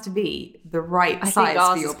really has to be the right size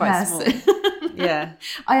for your person. Yeah.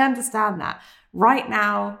 I understand that. Right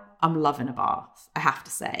now, I'm loving a bath, I have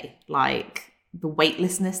to say. Like, the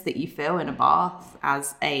weightlessness that you feel in a bath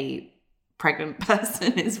as a pregnant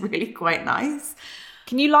person is really quite nice.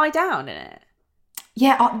 Can you lie down in it?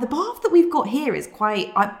 Yeah, the bath that we've got here is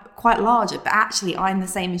quite larger, but actually I'm the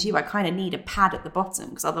same as you. I kind of need a pad at the bottom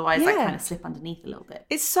because otherwise I kind of slip underneath a little bit.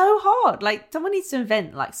 It's so hard. Like, someone needs to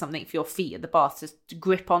invent like something for your feet at the bath to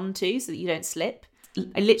grip onto so that you don't slip.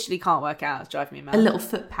 I literally can't work out. It's driving me mad. A little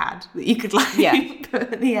foot pad that you could like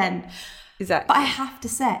put at the end. Exactly. But I have to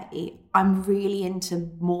say, I'm really into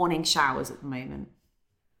morning showers at the moment.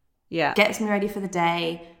 Yeah. Gets me ready for the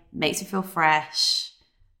day, makes me feel fresh.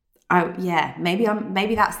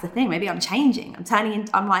 Maybe that's the thing. Maybe I'm changing.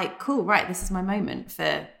 I'm like, cool, right, this is my moment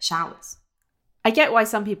for showers. I get why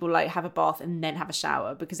some people like have a bath and then have a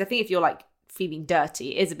shower, because I think if you're like feeling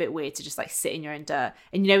dirty, it is a bit weird to just like sit in your own dirt.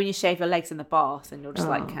 And you know when you shave your legs in the bath and you're just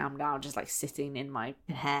like, calm down, just like sitting in my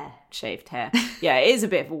shaved hair. Yeah, it is a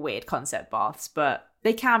bit of a weird concept, baths, but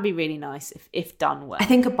they can be really nice if done well. I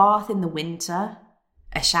think a bath in the winter,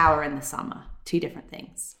 a shower in the summer, two different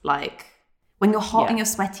things. Like, when you're hot and you're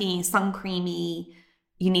sweaty, sun creamy,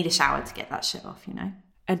 you need a shower to get that shit off, you know?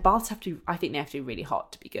 And baths I think they have to be really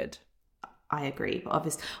hot to be good. I agree, but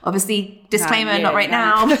obviously, disclaimer, not right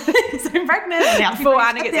now. So I'm pregnant. Before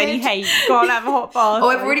Anna gets any hate, can't have a hot bath. Oh,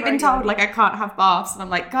 I've already been told, like, I can't have baths. And I'm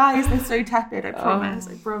like, guys, they're so tepid. I promise.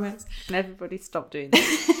 And everybody stop doing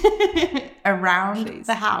that. Around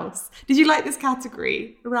the house. Did you like this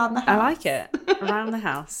category? Around the house? I like it. Around the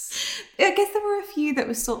house. I guess there were a few that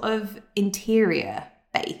were sort of interior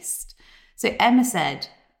based. So Emma said,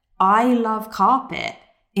 I love carpet.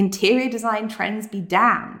 Interior design trends be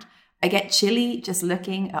damned. I get chilly just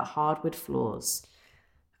looking at hardwood floors.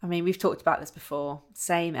 I mean, we've talked about this before.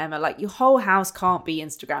 Same, Emma. Like, your whole house can't be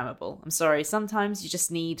Instagrammable. I'm sorry. Sometimes you just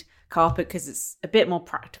need carpet because it's a bit more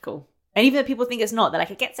practical. And even though people think it's not, they're like,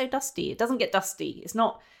 it gets so dusty. It doesn't get dusty. It's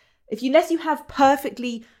not. Unless you have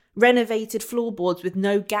perfectly renovated floorboards with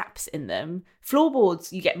no gaps in them,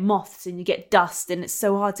 floorboards, you get moths and you get dust and it's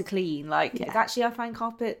so hard to clean. Like, actually, I find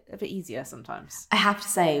carpet a bit easier sometimes. I have to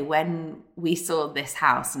say, when we saw this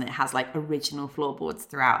house and it has like original floorboards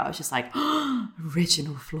throughout, I was just like, oh,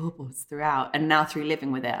 original floorboards throughout. And now through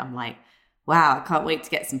living with it, I'm like, wow, I can't wait to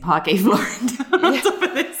get some parquet flooring down on top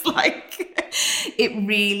of this. Like, it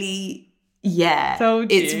really... Yeah,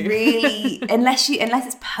 it's really, unless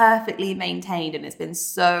it's perfectly maintained, and it's been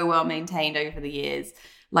so well maintained over the years.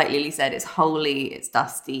 Like Lily said, it's holy, it's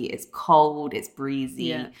dusty, it's cold, it's breezy.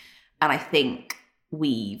 Yeah. And I think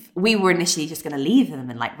we were initially just going to leave them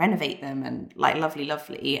and like renovate them and like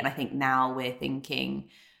lovely. And I think now we're thinking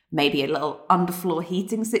maybe a little underfloor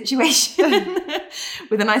heating situation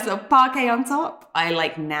with a nice little parquet on top. I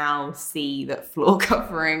like now see that floor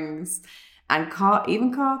coverings and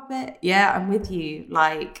even carpet. Yeah, I'm with you.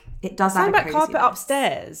 Like it does add a about coziness. carpet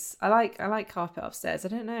upstairs. I like carpet upstairs. I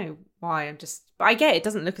don't know why. But I get it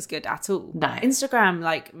doesn't look as good at all. No. Instagram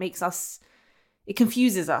like makes us, it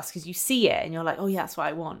confuses us because you see it and you're like, oh yeah, that's what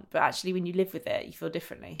I want. But actually when you live with it, you feel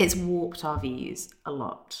differently. It's warped our views a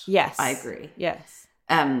lot. Yes. I agree. Yes.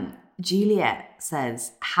 Juliet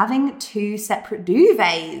says, having 2 separate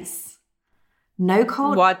duvets. No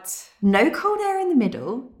cold air in the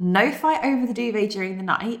middle, no fight over the duvet during the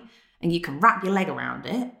night, and you can wrap your leg around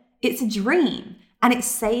it. It's a dream, and it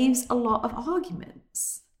saves a lot of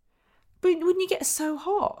arguments. But wouldn't you get so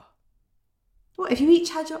hot? What, if you each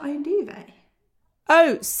had your own duvet?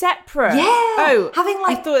 Oh, separate. Yeah. Oh, having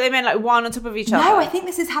like, I thought they meant like one on top of each other. No, I think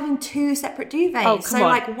this is having 2 separate duvets. Oh, come so on.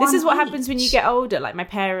 like this is what each. happens when you get older. Like my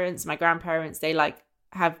parents, my grandparents, they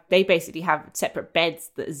basically have separate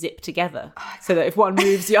beds that zip together so that if one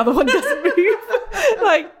moves, the other one doesn't move.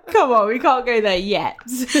 Like, come on, we can't go there yet.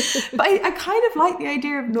 But I kind of like the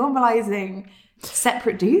idea of normalizing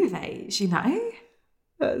separate duvets, you know?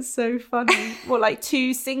 That's so funny. What, like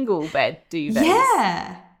 2 single bed duvets?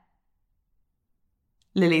 Yeah.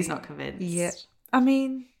 Lily's not convinced. Yeah. I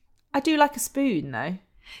mean, I do like a spoon though.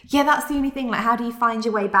 Yeah, that's the only thing. Like, how do you find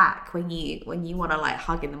your way back when you want to like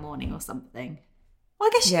hug in the morning or something? Well,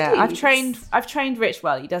 I guess you do. I've trained Rich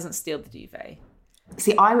well. He doesn't steal the duvet.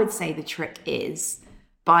 See, I would say the trick is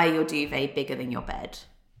buy your duvet bigger than your bed.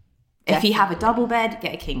 Definitely. If you have a double bed,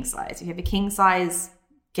 get a king size. If you have a king size,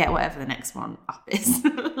 get whatever the next one up is.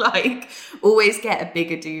 Like, always get a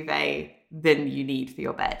bigger duvet than you need for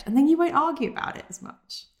your bed. And then you won't argue about it as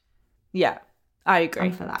much. Yeah, I agree.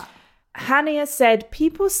 I'm for that. Hania said,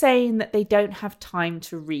 people saying that they don't have time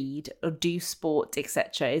to read or do sport,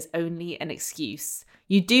 etc. is only an excuse.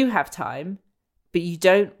 You do have time, but you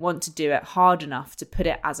don't want to do it hard enough to put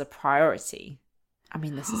it as a priority. I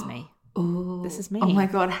mean, this is me. Ooh. This is me. Oh my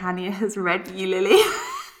God, Hania has read you, Lily.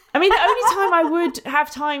 I mean, the only time I would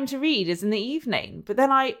have time to read is in the evening, but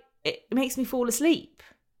then it makes me fall asleep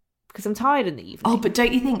because I'm tired in the evening. Oh, but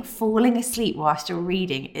don't you think falling asleep whilst you're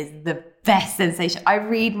reading is the best sensation? I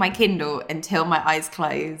read my Kindle until my eyes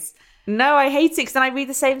close. No, I hate it because then I read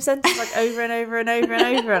the same sentence like over and over and over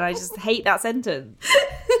and over, and I just hate that sentence.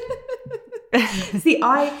 See,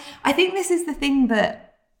 I think this is the thing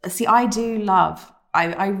that, I do love.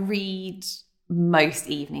 I read most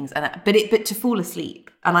evenings, but to fall asleep,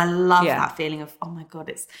 and I love that feeling of, oh my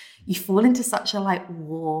God, you fall into such a like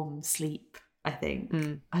warm sleep. I think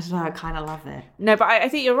I don't know. I kind of love it. No, but I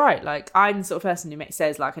think you're right. Like, I'm the sort of person who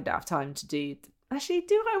says like I don't have time to do. Actually,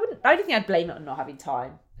 I wouldn't. I don't think I'd blame it on not having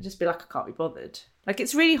time. I'd just be like, I can't be bothered. Like,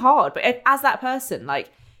 it's really hard. But as that person,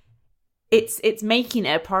 like, it's making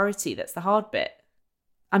it a priority that's the hard bit.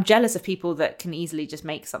 I'm jealous of people that can easily just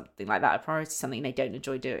make something like that a priority, something they don't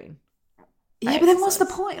enjoy doing. Yeah, but then what's the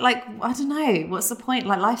point? Like, I don't know. What's the point?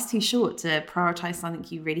 Like, life's too short to prioritize something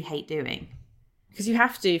you really hate doing. Because you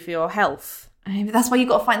have to for your health. I mean, but that's why you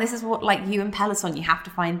got to find, this is what, like, you and Peloton, you have to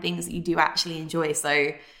find things that you do actually enjoy.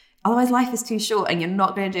 So otherwise life is too short and you're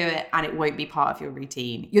not going to do it and it won't be part of your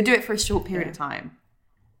routine. You'll do it for a short period of time.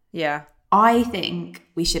 Yeah. I think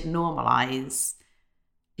we should normalize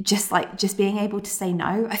just being able to say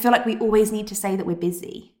no. I feel like we always need to say that we're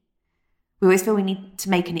busy. We always feel we need to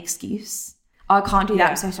make an excuse. Oh, I can't do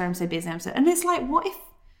that. I'm so sorry. I'm so busy. And it's like, what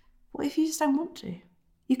if you just don't want to?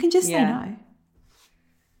 You can just say no.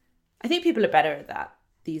 I think people are better at that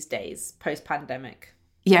these days, post-pandemic.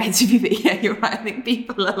 Yeah, you're right. I think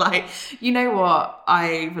people are like, you know what?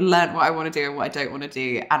 I've learned what I want to do and what I don't want to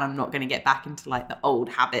do, and I'm not going to get back into like the old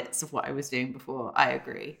habits of what I was doing before. I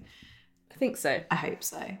agree. I think so. I hope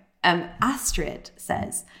so. Astrid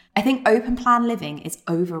says, I think open plan living is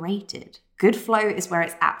overrated. Good flow is where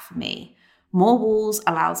it's at for me. More walls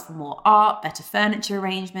allows for more art, better furniture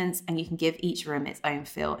arrangements, and you can give each room its own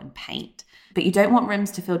feel and paint. But you don't want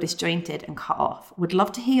rooms to feel disjointed and cut off. Would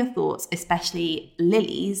love to hear your thoughts, especially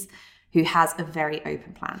Lily's, who has a very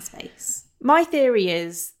open plan space. My theory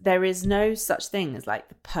is there is no such thing as like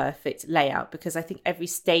the perfect layout, because I think every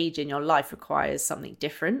stage in your life requires something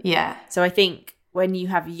different. Yeah. So I think when you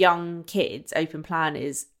have young kids, open plan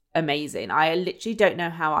is amazing. I literally don't know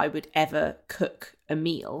how I would ever cook a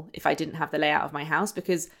meal if I didn't have the layout of my house,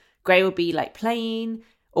 because Gray will be like playing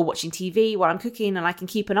or watching TV while I'm cooking, and I can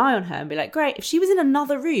keep an eye on her and be like, great. If she was in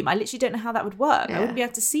another room, I literally don't know how that would work. Yeah. I wouldn't be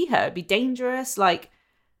able to see her. It'd be dangerous. Like,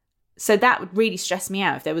 So that would really stress me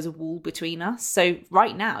out if there was a wall between us. So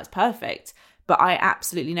right now it's perfect. But I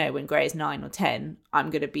absolutely know when Gray is 9 or 10, I'm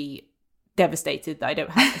going to be devastated that I don't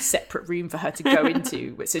have a separate room for her to go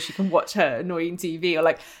into so she can watch her annoying TV. Or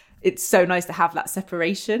like, it's so nice to have that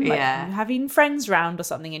separation. Like having friends round or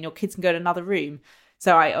something and your kids can go to another room.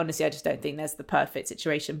 So I just don't think there's the perfect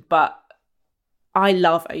situation. But I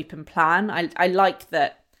love open plan. I like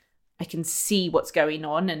that I can see what's going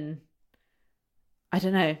on, and I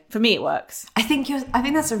don't know. For me, it works. I think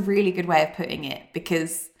that's a really good way of putting it,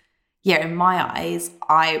 because in my eyes,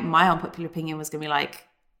 my unpopular opinion was going to be like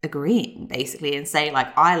agreeing basically and say like,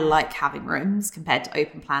 I like having rooms compared to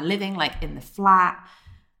open plan living. Like in the flat,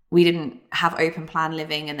 we didn't have open plan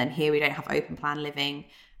living, and then here we don't have open plan living.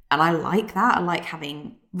 And I like that. I like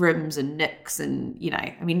having rooms and nooks and,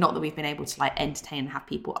 not that we've been able to like entertain and have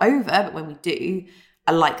people over, but when we do,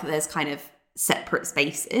 I like that there's kind of separate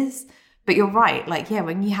spaces. But you're right. Like,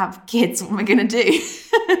 when you have kids, what am I going to do?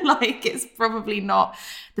 Like, it's probably not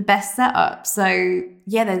the best setup. So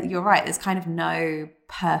you're right. There's kind of no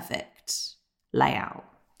perfect layout.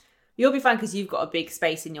 You'll be fine because you've got a big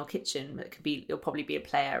space in your kitchen that it'll probably be a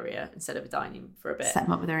play area instead of a dining for a bit. Set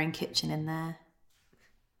them up with their own kitchen in there.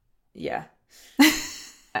 Yeah.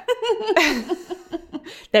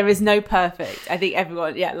 There is no perfect. I think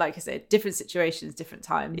everyone, like I said, different situations, different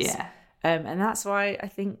times. Yeah. And that's why I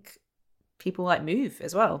think people like move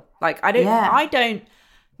as well. Like I don't,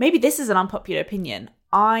 maybe this is an unpopular opinion.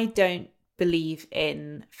 I don't believe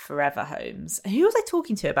in forever homes. Who was I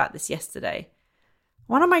talking to about this yesterday?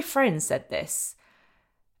 One of my friends said this.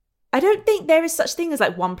 I don't think there is such thing as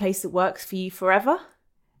like one place that works for you forever.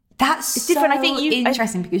 It's different. I think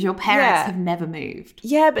interesting because your parents have never moved.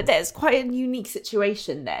 Yeah, but there's quite a unique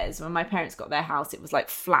situation there. So when my parents got their house, it was like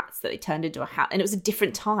flats that they turned into a house, and it was a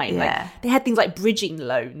different time. Yeah. Like they had things like bridging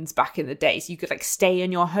loans back in the day, so you could like stay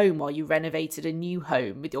in your home while you renovated a new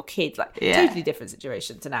home with your kids. Like totally different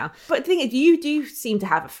situation to now. But the thing is, you do seem to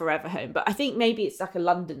have a forever home, but I think maybe it's like a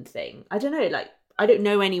London thing. I don't know. Like I don't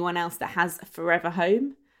know anyone else that has a forever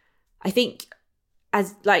home. I think I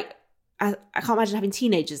can't imagine having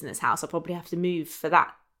teenagers in this house. I'll probably have to move for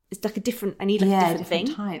that. It's like I need like a different thing.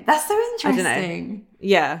 Time. That's so interesting. I don't know.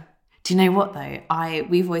 Yeah. Do you know what though?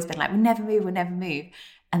 We've always been like, we'll never move.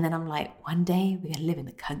 And then I'm like, one day we're gonna live in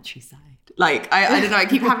the countryside. Like, I don't know, I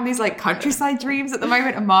keep having these like countryside dreams at the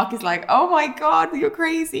moment. And Mark is like, oh my God, you're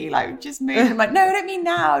crazy. Like, just move. I'm like, no, I don't mean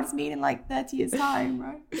now. I just mean in like 30 years time,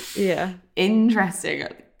 right? Yeah. Interesting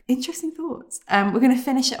thoughts. We're gonna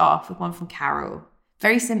finish it off with one from Carol.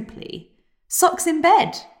 Very simply, socks in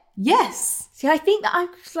bed. Yes. See, I think that I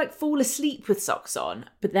like fall asleep with socks on,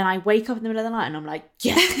 but then I wake up in the middle of the night and I'm like,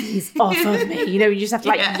 get these off of me. You just have to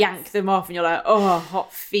like yank them off and you're like, oh,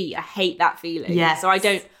 hot feet. I hate that feeling. Yeah. So I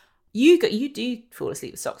don't, you do fall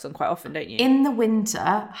asleep with socks on quite often, don't you? In the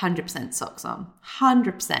winter, 100% socks on.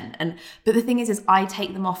 100%. But the thing is I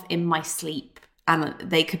take them off in my sleep and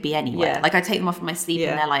they could be anywhere. Like I take them off in my sleep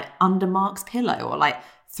and they're like under Mark's pillow or like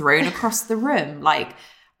thrown across the room. Like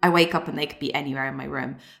I wake up and they could be anywhere in my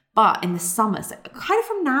room. But in the summer, so kind of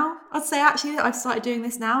from now, I'd say actually I've started doing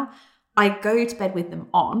this now. I go to bed with them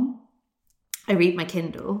on. I read my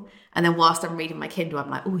Kindle. And then whilst I'm reading my Kindle, I'm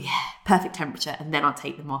like, oh yeah, perfect temperature. And then I'll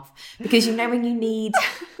take them off. Because when you need,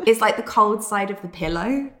 it's like the cold side of the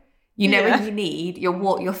pillow. When you need,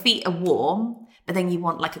 your feet are warm, but then you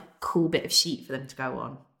want like a cool bit of sheet for them to go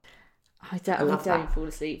on. I don't fall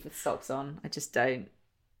asleep with socks on. I just don't.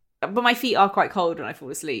 But my feet are quite cold when I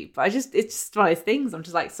fall asleep. But it's just one of those things. I'm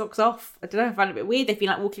just like, socks off. I don't know, I find it a bit weird. They've been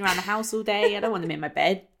like walking around the house all day. I don't want them in my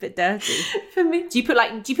bed. A bit dirty. For me. Do you put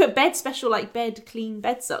clean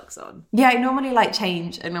bed socks on? Yeah, I normally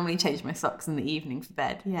change my socks in the evening for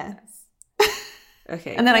bed. Yes.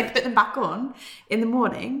 Okay. And then I put them back on in the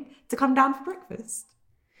morning to come down for breakfast.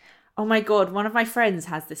 Oh my God, one of my friends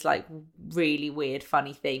has this like really weird,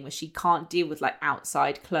 funny thing where she can't deal with like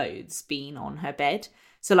outside clothes being on her bed.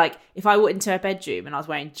 So like if I went into her bedroom and I was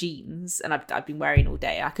wearing jeans and I've been wearing all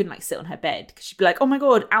day, I couldn't like sit on her bed because she'd be like, oh my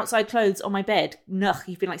God, outside clothes on my bed. No,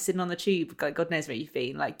 you've been like sitting on the tube. God knows where you've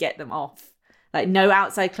been. Like get them off. Like no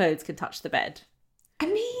outside clothes can touch the bed. I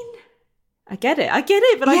mean, I get it. But I get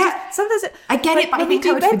it, but I think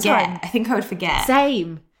I would forget. I think I would forget.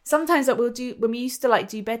 Same. Sometimes like when we used to like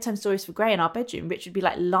do bedtime stories for Gray in our bedroom, Rich would be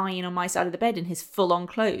like lying on my side of the bed in his full on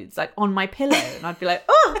clothes, like on my pillow. And I'd be like,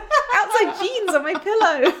 oh, outside jeans on my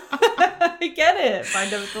pillow. I get it. But I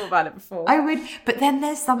never thought about it before. I would, but then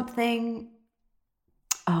there's something,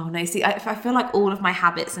 Oh no, see, I feel like all of my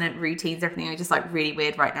habits and routines, everything are just like really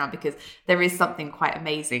weird right now, because there is something quite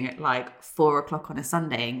amazing at like 4:00 on a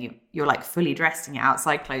Sunday and you're like fully dressed in your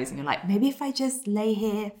outside clothes and you're like, maybe if I just lay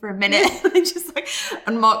here for a minute and just like,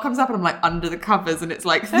 and Mark comes up and I'm like under the covers and it's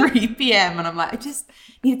like 3 p.m. and I'm like, I just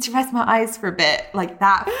needed to rest my eyes for a bit. Like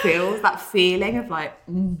that feeling of like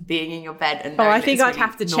being in your bed. And I think I'd really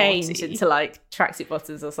have to naughty. change into like tracksuit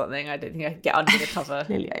bottoms or something. I don't think I could get under the cover.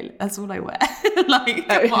 Clearly, that's all I wear. Like,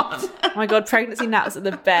 come on. Oh my God, pregnancy naps are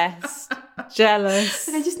the best. Jealous.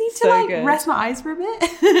 And I just need to rest my eyes for a bit.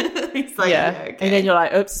 It's like, yeah, okay. And then you're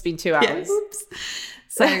like, oops, it's been 2 hours. Yeah, oops.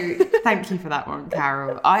 So thank you for that one,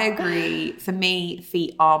 Carol. I agree. For me,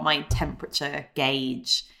 feet are my temperature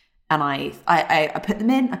gauge. And I put them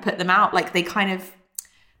in, I put them out. Like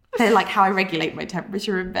they're like how I regulate my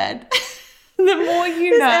temperature in bed. The more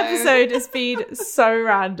you know. This episode has been so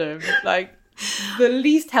random. Like, the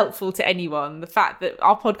least helpful to anyone. The fact that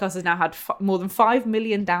our podcast has now had more than 5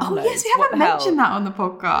 million downloads. Oh yes, we haven't mentioned that on the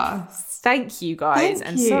podcast. Thank you guys.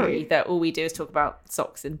 Sorry that all we do is talk about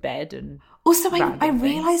socks in bed and also I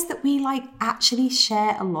realised that we like actually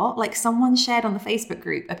share a lot. Like someone shared on the Facebook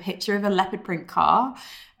group a picture of a leopard print car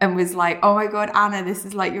and was like, oh my God, Anna, this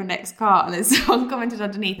is like your next car. And then someone commented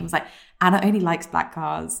underneath and was like, Anna only likes black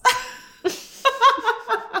cars.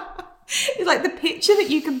 It's like the picture that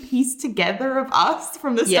you can piece together of us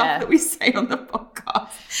from the stuff that we say on the podcast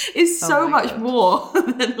is so much more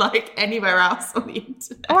than like anywhere else on the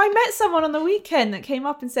internet. Oh, I met someone on the weekend that came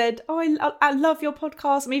up and said, oh, I love your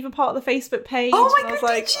podcast. I'm even part of the Facebook page. Oh my God,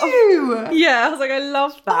 did you? Oh, yeah, I was like, I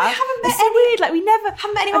love that. Oh, I haven't met so weird. Like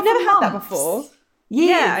I've never had that before. Yes.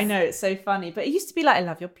 Yeah, I know, it's so funny. But it used to be like, I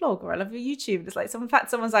love your blog or I love your YouTube. It's like, someone's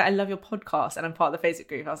like, I love your podcast, and I'm part of the Facebook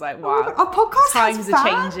group. I was like, wow, our podcast times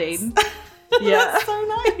are changing. Yeah. That's so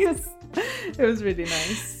nice. It was really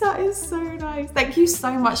nice. That is so nice. Thank you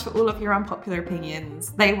so much for all of your unpopular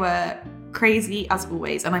opinions. They were crazy as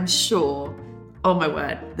always, and I'm sure, oh my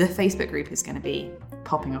word, the Facebook group is going to be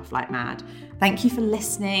popping off like mad. Thank you for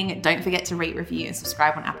listening. Don't forget to rate, review, and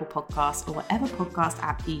subscribe on Apple Podcasts or whatever podcast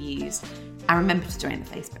app you use. And remember to join the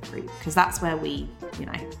Facebook group, because that's where we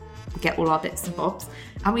get all our bits and bobs.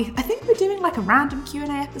 And I think we're doing like a random Q&A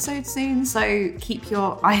episode soon, so keep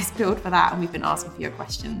your eyes peeled for that. And we've been asking for your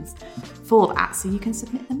questions for that, so you can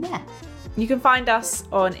submit them there. You can find us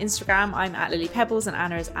on Instagram. I'm at Lily Pebbles and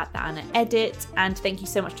Anna is at the Anna Edit. And thank you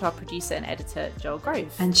so much to our producer and editor, Joel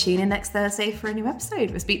Grove. And tune in next Thursday for a new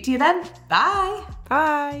episode. We'll speak to you then. Bye.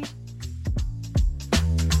 Bye.